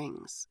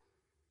Springs.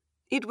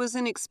 It was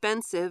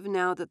inexpensive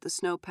now that the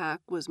snowpack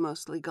was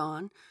mostly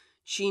gone.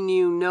 She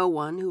knew no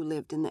one who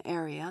lived in the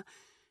area,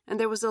 and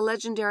there was a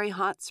legendary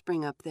hot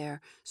spring up there,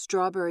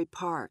 Strawberry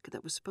Park,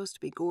 that was supposed to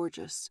be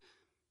gorgeous.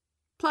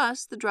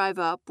 Plus, the drive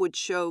up would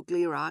show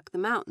Glirach the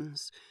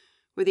mountains,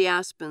 where the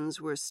aspens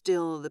were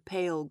still the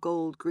pale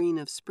gold green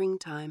of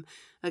springtime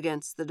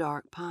against the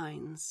dark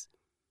pines.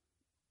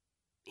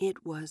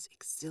 It was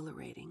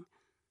exhilarating.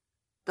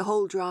 The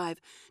whole drive,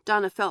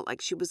 Donna felt like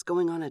she was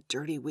going on a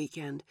dirty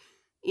weekend,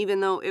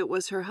 even though it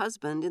was her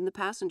husband in the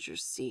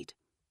passenger's seat.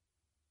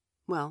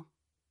 Well,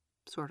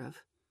 sort of.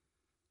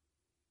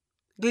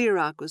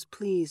 Glirach was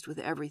pleased with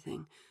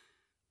everything,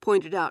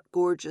 pointed out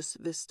gorgeous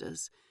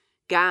vistas,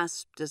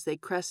 gasped as they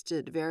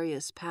crested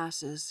various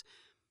passes.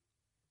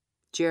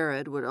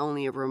 Jared would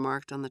only have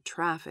remarked on the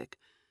traffic,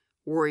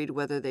 worried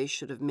whether they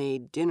should have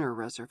made dinner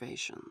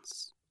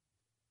reservations.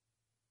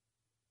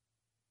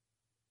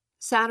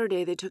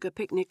 Saturday they took a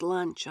picnic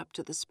lunch up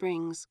to the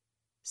springs.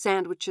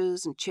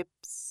 Sandwiches and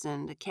chips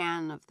and a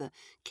can of the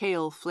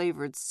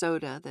kale-flavored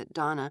soda that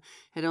Donna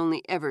had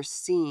only ever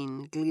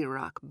seen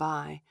Glirach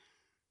buy.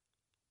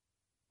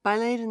 By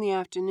late in the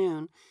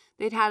afternoon,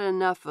 they'd had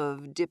enough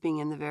of dipping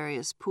in the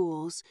various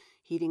pools,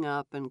 heating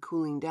up and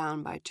cooling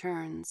down by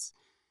turns.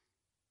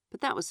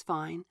 But that was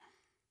fine.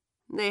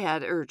 They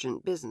had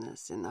urgent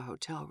business in the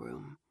hotel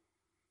room.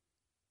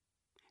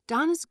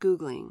 Donna's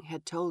Googling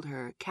had told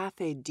her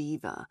Cafe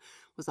Diva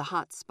was a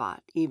hot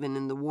spot, even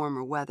in the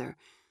warmer weather.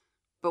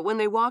 But when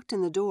they walked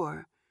in the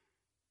door,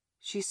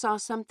 she saw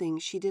something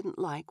she didn't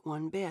like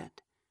one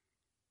bit.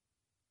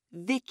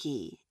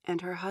 Vicky and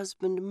her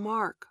husband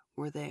Mark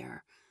were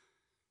there.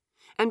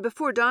 And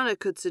before Donna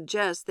could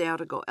suggest they ought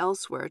to go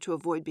elsewhere to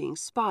avoid being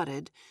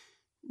spotted,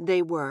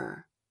 they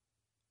were.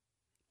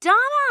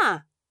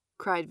 "Donna!"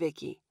 cried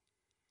Vicky.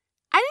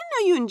 "I didn't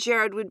know you and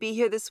Jared would be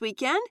here this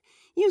weekend.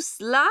 You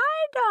sly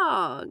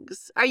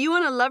dogs. Are you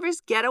on a lover's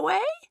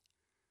getaway?"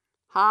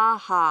 "Ha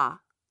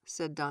ha,"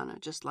 said Donna,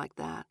 just like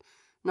that.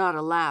 Not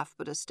a laugh,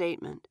 but a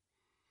statement.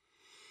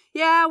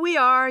 "Yeah, we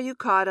are. You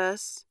caught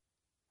us."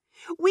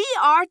 "We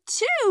are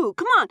too.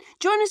 Come on,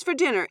 join us for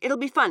dinner. It'll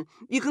be fun.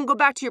 You can go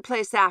back to your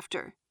place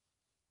after."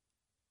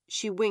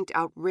 She winked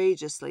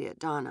outrageously at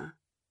Donna.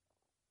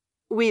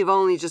 "We've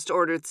only just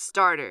ordered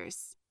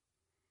starters."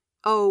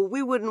 "Oh,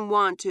 we wouldn't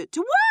want to." "To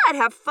what?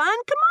 Have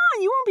fun? Come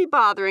on, you won't be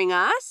bothering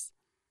us."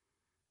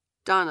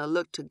 Donna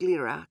looked to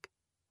Glirach.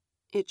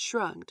 It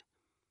shrugged.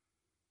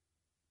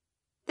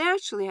 They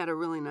actually had a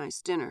really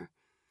nice dinner.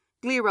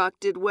 Glirach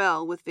did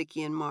well with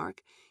Vicky and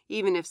Mark,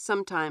 even if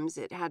sometimes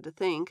it had to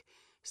think,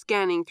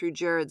 scanning through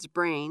Jared's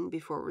brain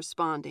before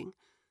responding.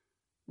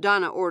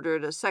 Donna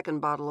ordered a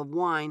second bottle of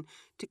wine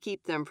to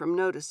keep them from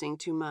noticing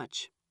too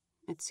much.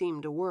 It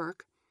seemed to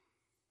work.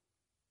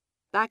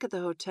 Back at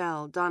the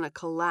hotel, Donna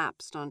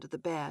collapsed onto the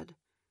bed.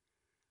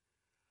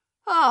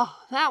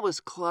 "Oh, that was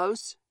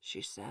close,"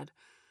 she said.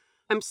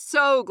 "I'm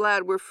so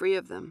glad we're free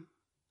of them.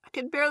 I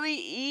could barely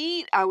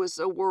eat. I was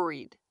so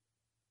worried."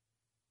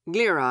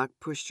 Glirach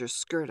pushed her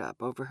skirt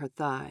up over her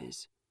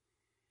thighs.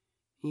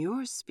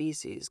 "Your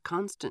species'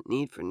 constant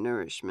need for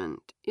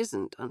nourishment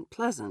isn't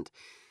unpleasant,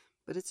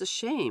 but it's a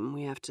shame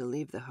we have to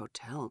leave the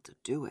hotel to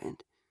do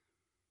it.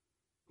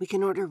 We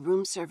can order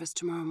room service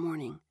tomorrow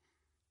morning."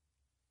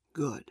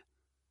 "Good.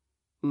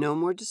 No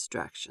more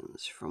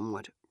distractions from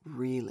what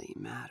really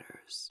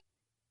matters."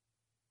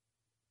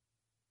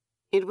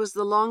 It was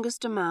the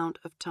longest amount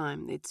of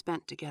time they'd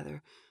spent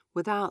together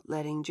without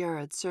letting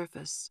Jared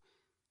surface.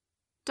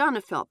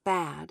 Donna felt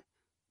bad,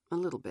 a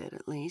little bit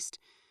at least,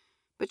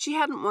 but she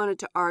hadn't wanted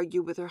to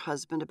argue with her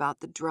husband about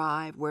the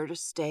drive, where to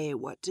stay,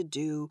 what to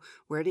do,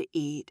 where to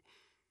eat.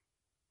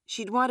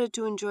 She'd wanted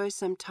to enjoy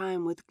some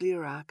time with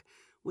Glirach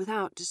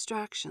without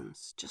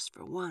distractions, just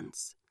for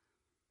once.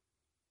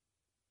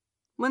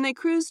 When they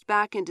cruised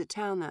back into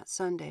town that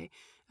Sunday,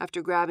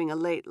 after grabbing a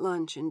late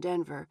lunch in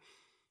Denver,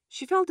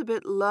 she felt a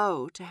bit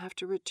low to have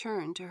to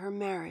return to her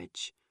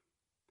marriage.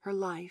 her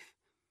life.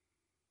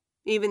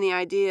 Even the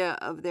idea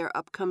of their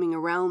upcoming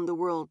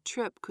around-the-world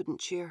trip couldn't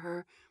cheer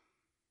her.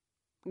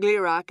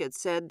 Glirach had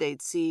said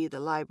they'd see the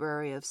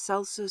Library of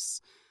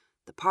Celsus,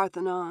 the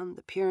Parthenon,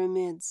 the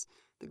Pyramids,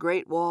 the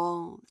Great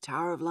Wall, the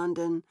Tower of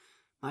London,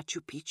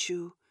 Machu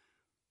Picchu.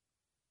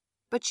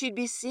 But she'd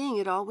be seeing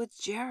it all with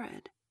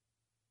Jared.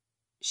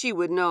 She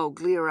would know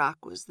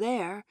Glirach was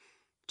there,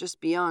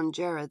 just beyond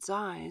Jared's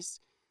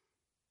eyes,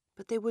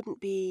 but they wouldn't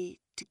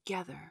be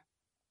together.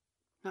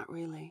 Not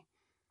really.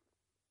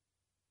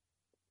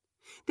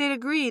 They'd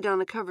agreed on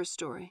a cover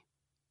story.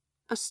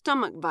 A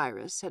stomach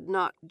virus had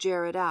knocked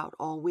Jared out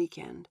all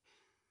weekend.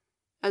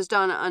 As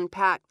Donna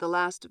unpacked the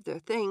last of their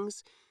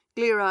things,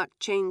 Glirach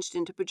changed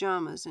into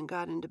pajamas and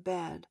got into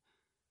bed.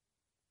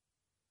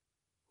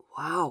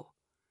 "Wow,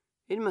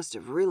 it must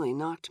have really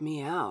knocked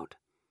me out,"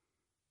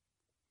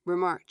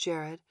 remarked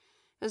Jared,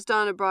 as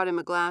Donna brought him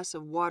a glass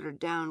of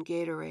watered-down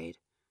Gatorade.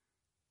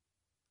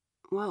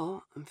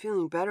 "Well, I'm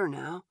feeling better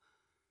now."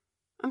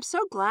 "I'm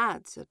so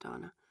glad," said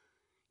Donna.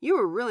 "You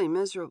were really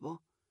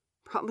miserable.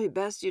 Probably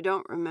best you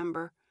don't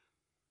remember."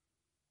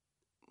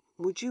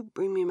 "Would you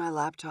bring me my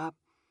laptop?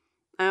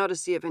 I ought to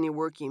see if any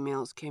work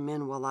emails came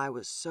in while I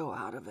was so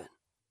out of it."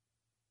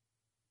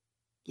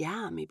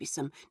 "Yeah, maybe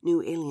some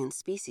new alien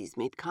species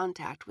made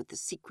contact with the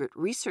secret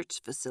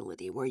research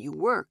facility where you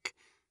work,"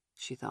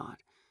 she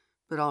thought,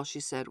 but all she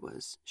said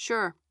was,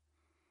 "Sure."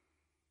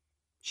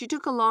 She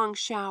took a long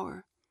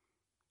shower,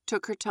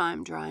 took her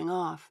time drying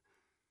off.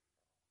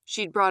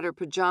 She'd brought her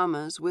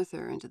pajamas with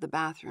her into the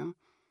bathroom.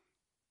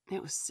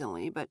 It was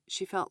silly, but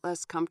she felt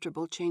less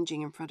comfortable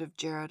changing in front of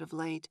Jared of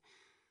late.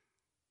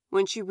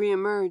 When she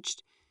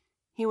reemerged,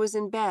 he was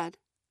in bed,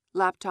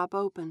 laptop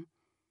open.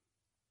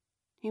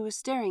 He was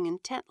staring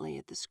intently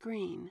at the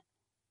screen.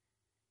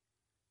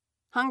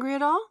 "Hungry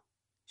at all?"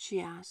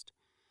 she asked,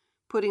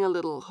 putting a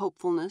little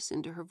hopefulness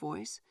into her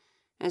voice,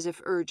 as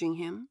if urging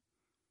him.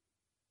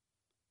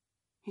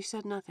 He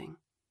said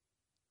nothing,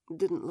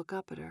 didn't look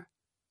up at her.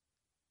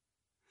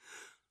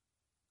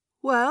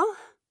 "Well,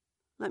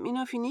 let me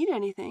know if you need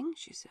anything,"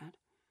 she said.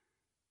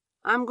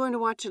 "I'm going to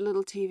watch a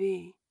little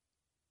TV."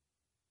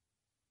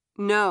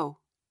 "No,"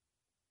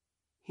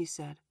 he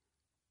said.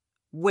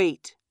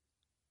 "Wait."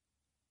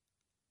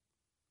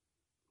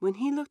 When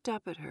he looked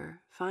up at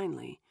her,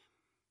 finally,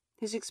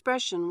 his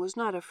expression was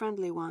not a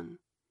friendly one.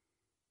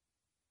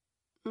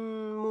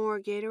 "More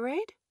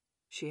Gatorade?"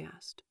 she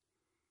asked.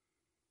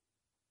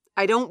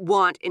 "I don't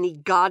want any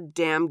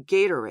goddamn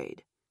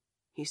Gatorade,"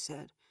 he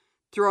said,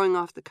 throwing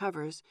off the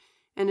covers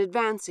and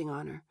advancing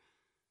on her.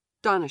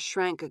 Donna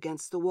shrank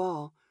against the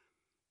wall.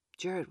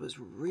 Jared was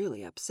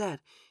really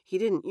upset. He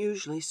didn't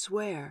usually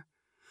swear.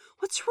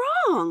 "What's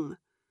wrong?"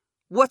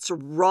 "What's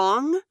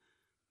wrong?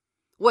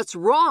 What's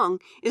wrong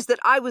is that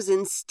I was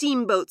in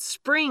Steamboat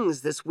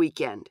Springs this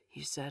weekend,"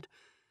 he said.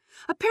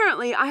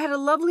 "Apparently I had a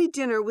lovely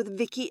dinner with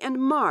Vicky and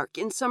Mark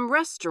in some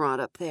restaurant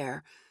up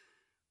there.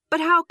 But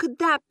how could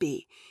that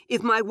be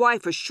if my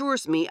wife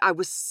assures me I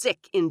was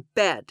sick in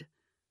bed?"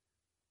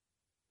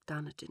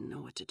 Donna didn't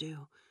know what to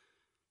do.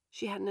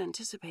 She hadn't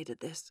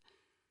anticipated this,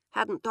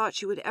 hadn't thought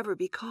she would ever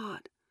be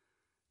caught.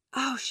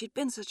 Oh, she'd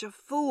been such a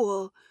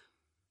fool.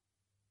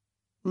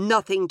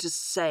 "Nothing to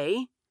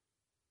say?"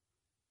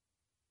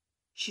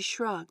 She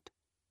shrugged,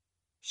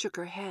 shook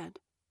her head.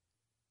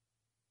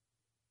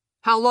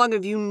 "How long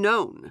have you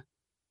known?"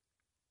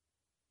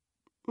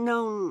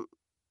 "Known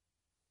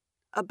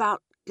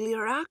about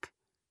Glirach?"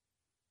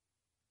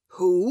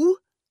 "Who?"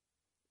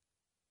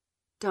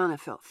 Donna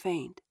felt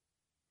faint.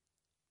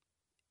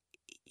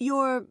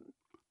 Your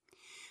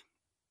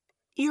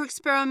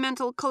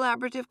experimental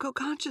collaborative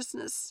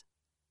co-consciousness."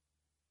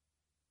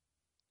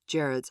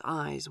 Jared's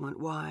eyes went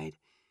wide.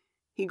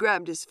 He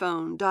grabbed his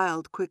phone,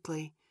 dialed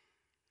quickly.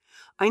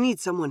 "I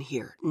need someone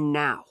here,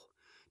 now,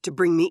 to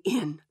bring me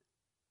in,"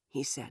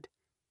 he said.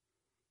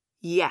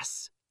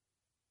 "Yes.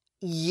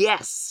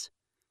 Yes.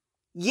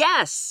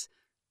 Yes!"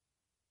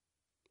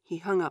 He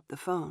hung up the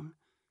phone.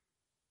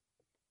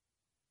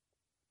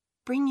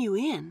 "Bring you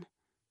in?"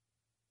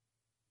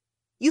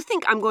 "You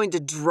think I'm going to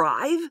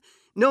drive,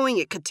 knowing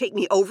it could take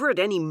me over at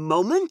any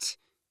moment?"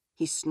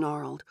 he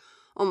snarled,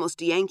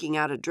 almost yanking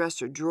out a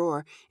dresser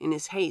drawer in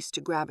his haste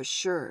to grab a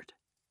shirt.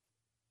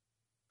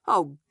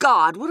 "Oh,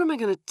 God, what am I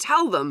going to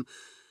tell them?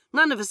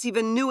 None of us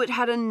even knew it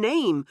had a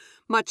name,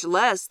 much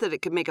less that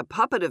it could make a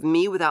puppet of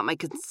me without my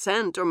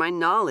consent or my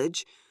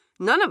knowledge.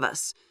 None of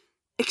us.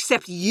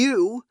 Except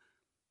you."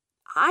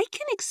 "I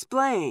can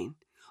explain."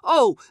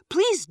 "Oh,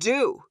 please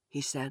do,"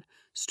 he said,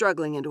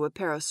 struggling into a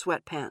pair of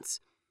sweatpants.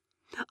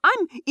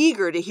 "I'm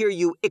eager to hear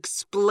you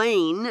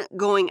explain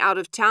going out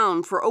of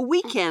town for a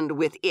weekend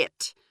with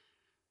it."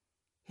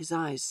 His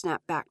eyes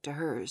snapped back to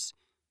hers.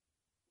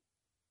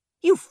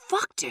 "You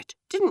fucked it,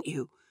 didn't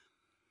you?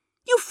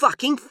 You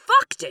fucking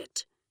fucked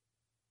it!"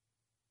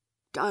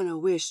 Donna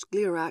wished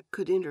Glirach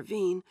could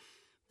intervene,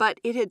 but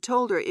it had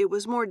told her it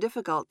was more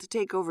difficult to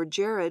take over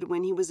Jared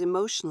when he was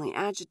emotionally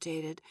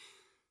agitated.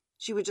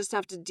 She would just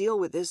have to deal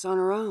with this on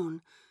her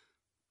own.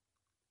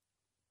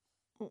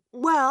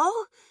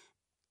 "Well,"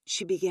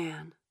 she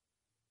began.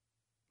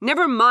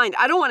 Never mind,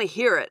 I don't want to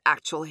hear it,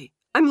 actually.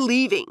 I'm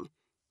leaving,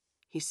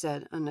 he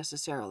said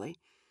unnecessarily.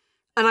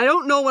 And I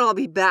don't know when I'll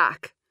be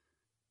back.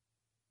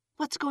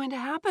 What's going to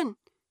happen?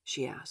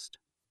 She asked.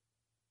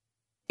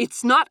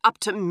 It's not up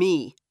to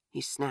me, he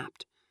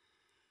snapped.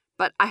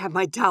 But I have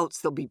my doubts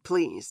they'll be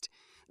pleased.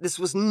 This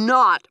was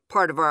not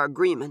part of our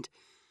agreement.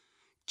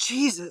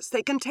 Jesus,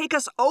 they can take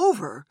us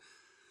over.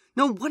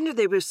 No wonder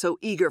they were so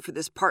eager for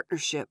this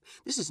partnership.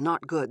 This is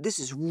not good. This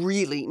is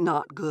really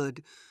not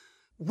good.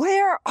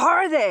 Where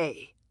are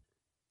they?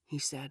 He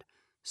said,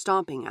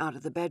 stomping out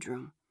of the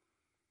bedroom.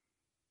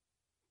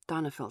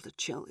 Donna felt a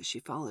chill as she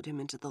followed him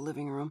into the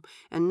living room,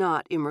 and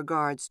not in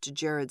regards to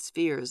Jared's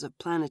fears of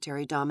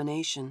planetary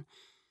domination.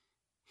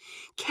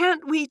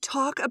 Can't we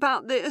talk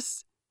about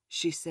this?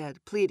 She said,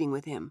 pleading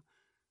with him.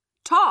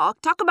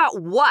 Talk? Talk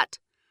about what?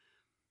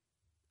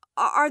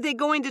 Are they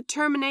going to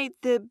terminate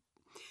the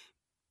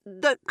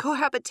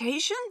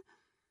cohabitation?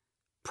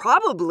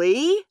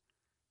 Probably.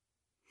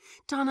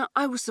 Donna,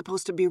 I was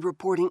supposed to be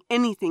reporting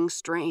anything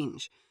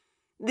strange.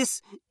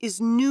 This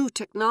is new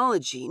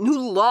technology, new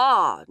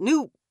law,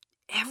 new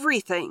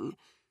everything.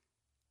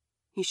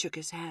 He shook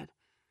his head.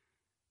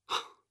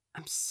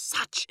 I'm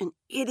such an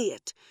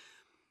idiot.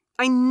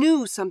 I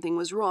knew something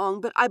was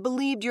wrong, but I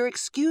believed your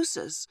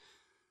excuses.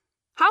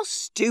 How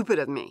stupid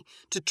of me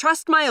to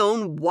trust my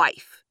own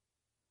wife.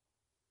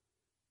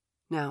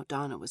 Now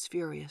Donna was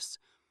furious.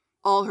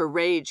 All her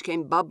rage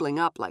came bubbling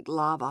up like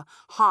lava,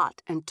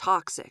 hot and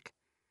toxic.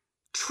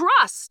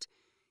 Trust?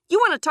 You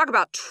want to talk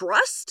about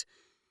trust?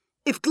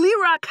 If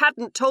Glirak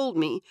hadn't told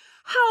me,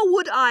 how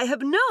would I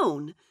have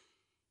known?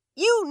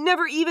 You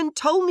never even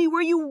told me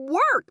where you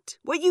worked,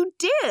 what you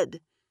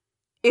did.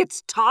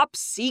 It's top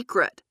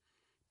secret.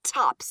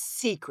 Top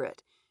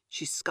secret,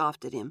 she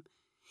scoffed at him.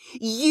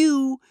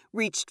 You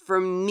reached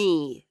for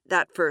me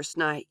that first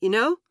night, you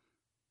know?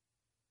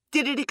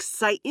 Did it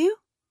excite you?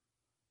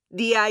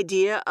 The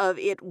idea of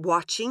it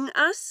watching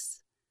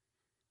us?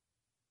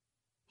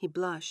 He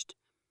blushed.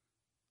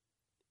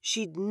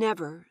 She'd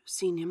never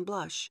seen him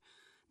blush,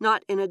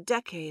 not in a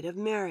decade of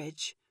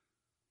marriage.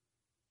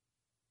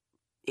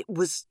 It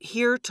was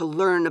here to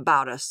learn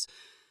about us.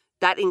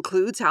 That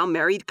includes how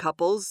married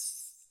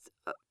couples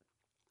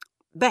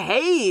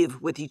behave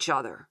with each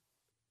other.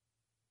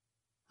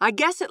 I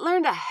guess it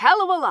learned a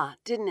hell of a lot,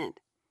 didn't it?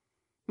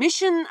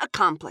 Mission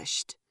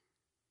accomplished.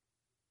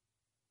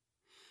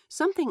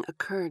 Something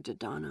occurred to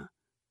Donna,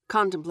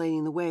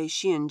 contemplating the way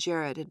she and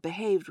Jared had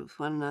behaved with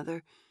one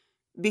another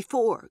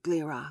before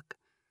Glirak.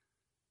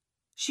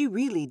 She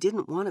really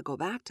didn't want to go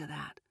back to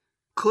that.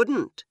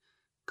 Couldn't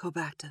go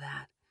back to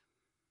that.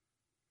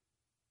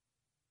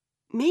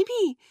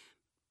 Maybe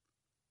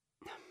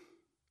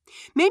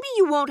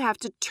you won't have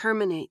to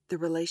terminate the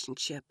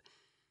relationship.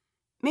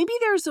 Maybe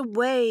there's a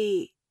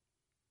way.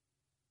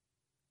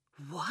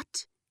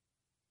 What?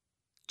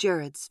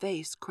 Jared's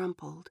face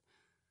crumpled.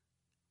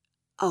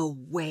 A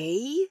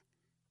way?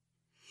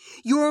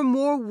 You're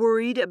more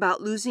worried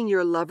about losing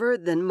your lover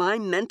than my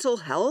mental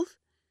health?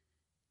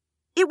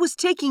 It was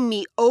taking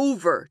me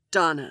over,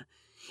 Donna.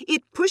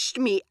 It pushed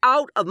me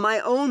out of my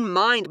own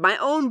mind, my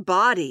own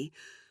body,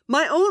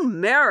 my own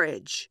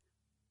marriage.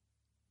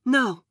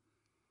 No,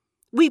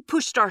 we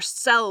pushed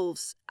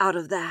ourselves out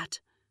of that.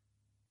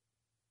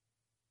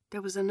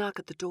 There was a knock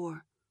at the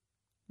door.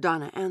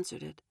 Donna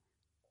answered it.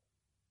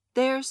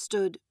 There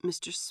stood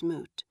Mr.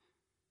 Smoot.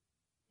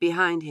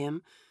 Behind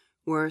him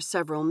were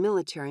several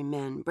military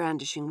men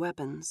brandishing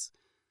weapons.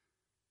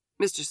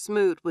 Mr.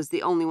 Smoot was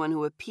the only one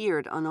who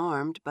appeared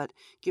unarmed, but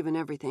given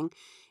everything,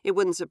 it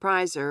wouldn't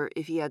surprise her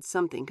if he had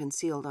something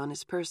concealed on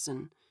his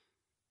person.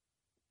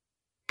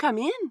 Come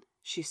in,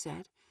 she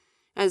said,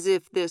 as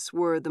if this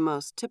were the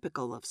most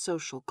typical of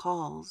social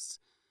calls.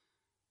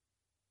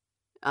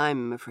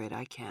 I'm afraid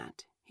I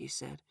can't, he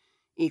said,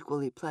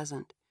 equally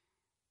pleasant.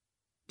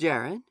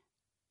 Jared,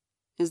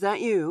 is that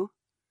you?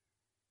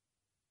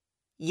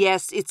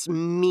 Yes, it's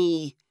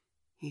me,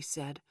 he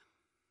said,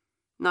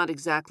 not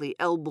exactly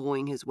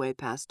elbowing his way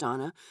past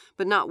Donna,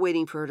 but not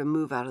waiting for her to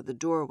move out of the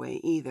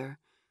doorway either.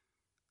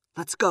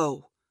 Let's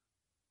go.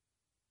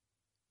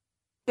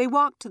 They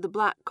walked to the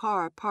black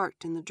car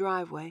parked in the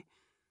driveway,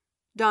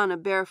 Donna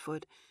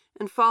barefoot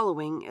and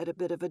following at a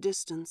bit of a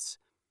distance.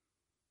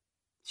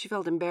 She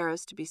felt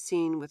embarrassed to be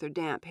seen with her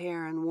damp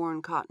hair and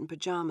worn cotton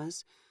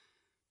pajamas,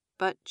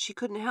 but she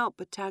couldn't help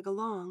but tag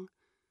along.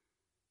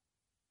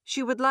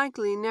 She would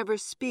likely never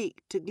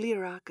speak to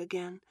Glirak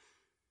again.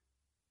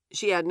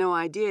 She had no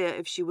idea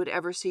if she would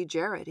ever see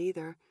Jared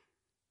either.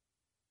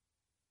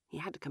 He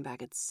had to come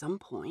back at some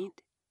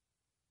point,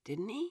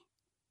 didn't he?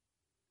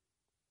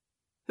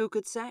 Who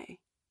could say?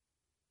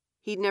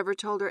 He'd never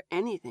told her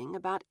anything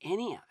about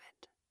any of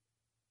it.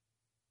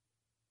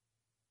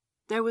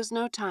 There was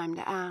no time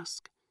to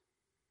ask.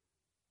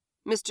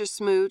 Mr.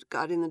 Smoot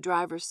got in the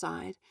driver's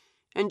side,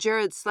 and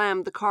Jared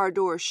slammed the car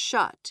door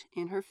shut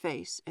in her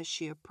face as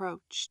she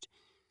approached.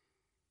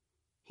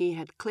 He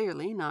had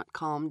clearly not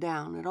calmed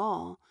down at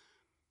all.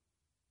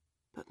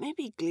 But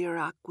maybe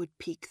Glirak would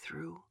peek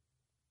through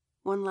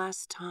one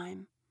last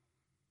time.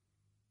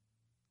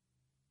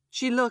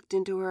 She looked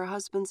into her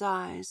husband's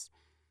eyes,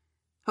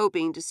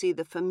 hoping to see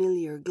the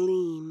familiar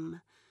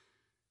gleam.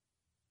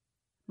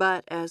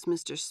 But as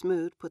Mr.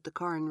 Smoot put the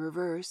car in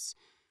reverse,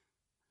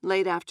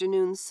 late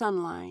afternoon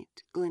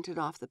sunlight glinted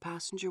off the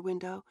passenger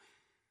window.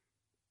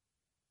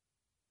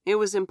 It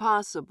was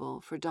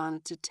impossible for Donna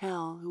to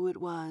tell who it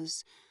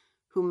was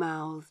who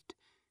mouthed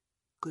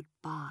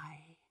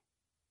goodbye.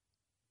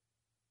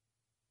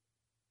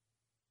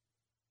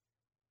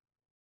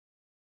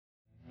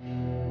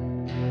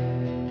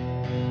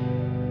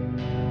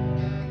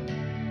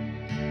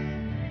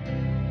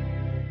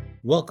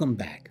 Welcome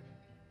back.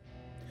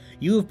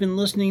 You have been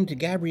listening to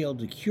Gabrielle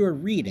de Cuir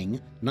reading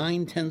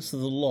 9/10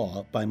 of the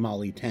Law by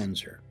Molly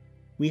Tanzer.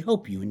 We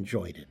hope you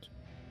enjoyed it.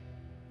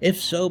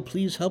 If so,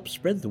 please help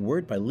spread the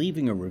word by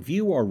leaving a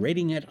review or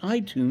rating at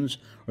iTunes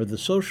or the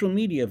social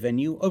media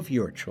venue of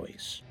your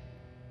choice.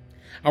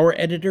 Our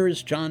editor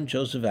is John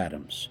Joseph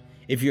Adams.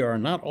 If you are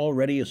not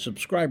already a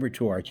subscriber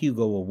to our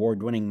Hugo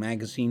Award-winning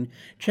magazine,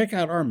 check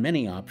out our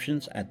many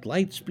options at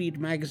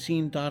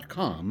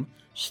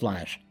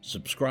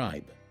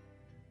lightspeedmagazine.com/subscribe.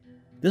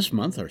 This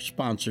month, our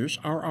sponsors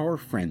are our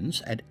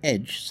friends at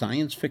Edge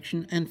Science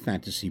Fiction and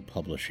Fantasy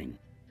Publishing.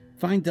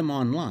 Find them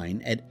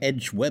online at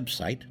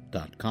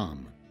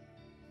edgewebsite.com.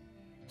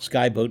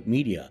 Skyboat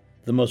Media,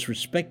 the most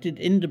respected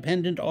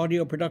independent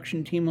audio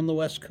production team on the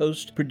West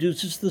Coast,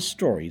 produces the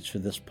stories for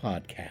this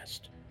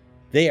podcast.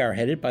 They are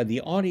headed by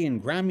the Audie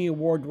and Grammy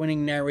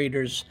Award-winning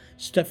narrators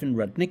Stefan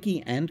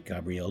Rudnicki and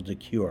Gabrielle de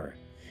Cuir.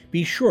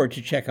 Be sure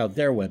to check out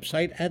their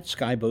website at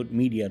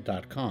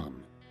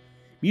skyboatmedia.com.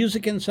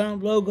 Music and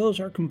sound logos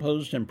are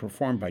composed and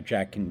performed by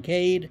Jack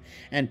Kincaid,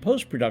 and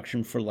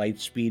post-production for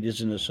Lightspeed is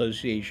in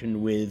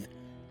association with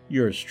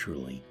yours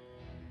truly.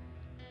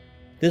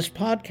 This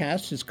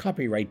podcast is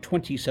copyright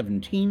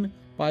 2017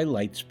 by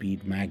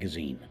Lightspeed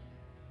Magazine.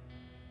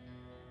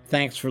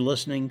 Thanks for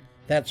listening.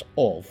 That's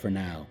all for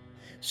now.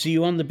 See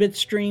you on the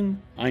Bitstream.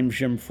 I'm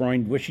Jim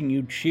Freund, wishing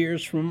you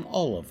cheers from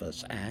all of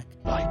us at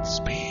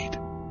Lightspeed.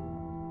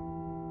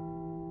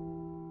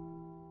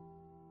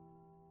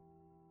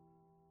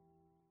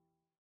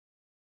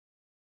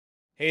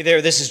 Hey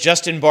there, this is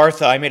Justin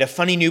Bartha. I made a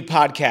funny new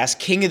podcast,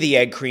 King of the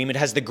Egg Cream. It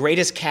has the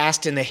greatest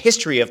cast in the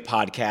history of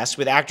podcasts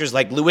with actors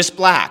like Louis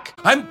Black.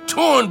 I'm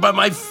torn by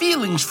my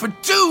feelings for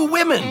two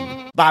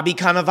women. Bobby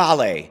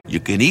Cannavale.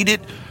 You can eat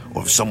it,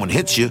 or if someone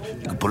hits you,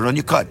 you can put it on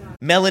your cut.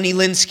 Melanie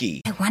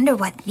Linsky. I wonder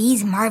what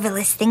these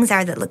marvelous things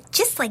are that look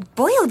just like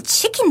boiled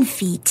chicken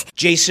feet.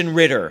 Jason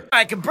Ritter.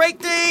 I can break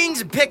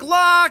things and pick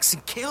locks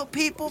and kill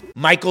people.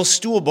 Michael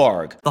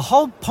Stuhlbarg. The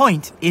whole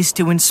point is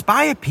to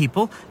inspire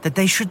people that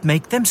they should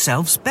make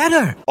themselves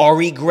better.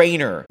 Ari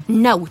Grainer.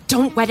 No,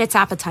 don't whet its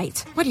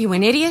appetite. What are you,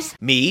 an idiot?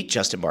 Me,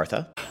 Justin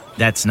Bartha.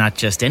 That's not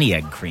just any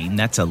egg cream,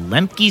 that's a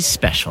Lemke's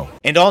special.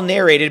 And all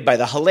narrated by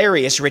the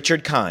hilarious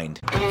Richard Kind.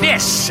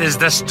 This is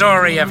the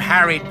story of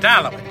Harry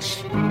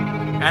Dalowitz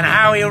and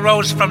how he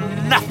rose from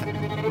nothing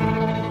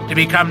to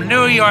become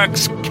New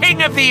York's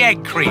King of the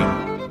Egg Cream.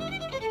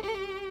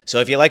 So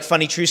if you like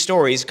funny true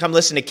stories, come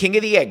listen to King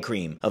of the Egg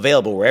Cream,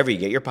 available wherever you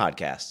get your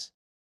podcasts.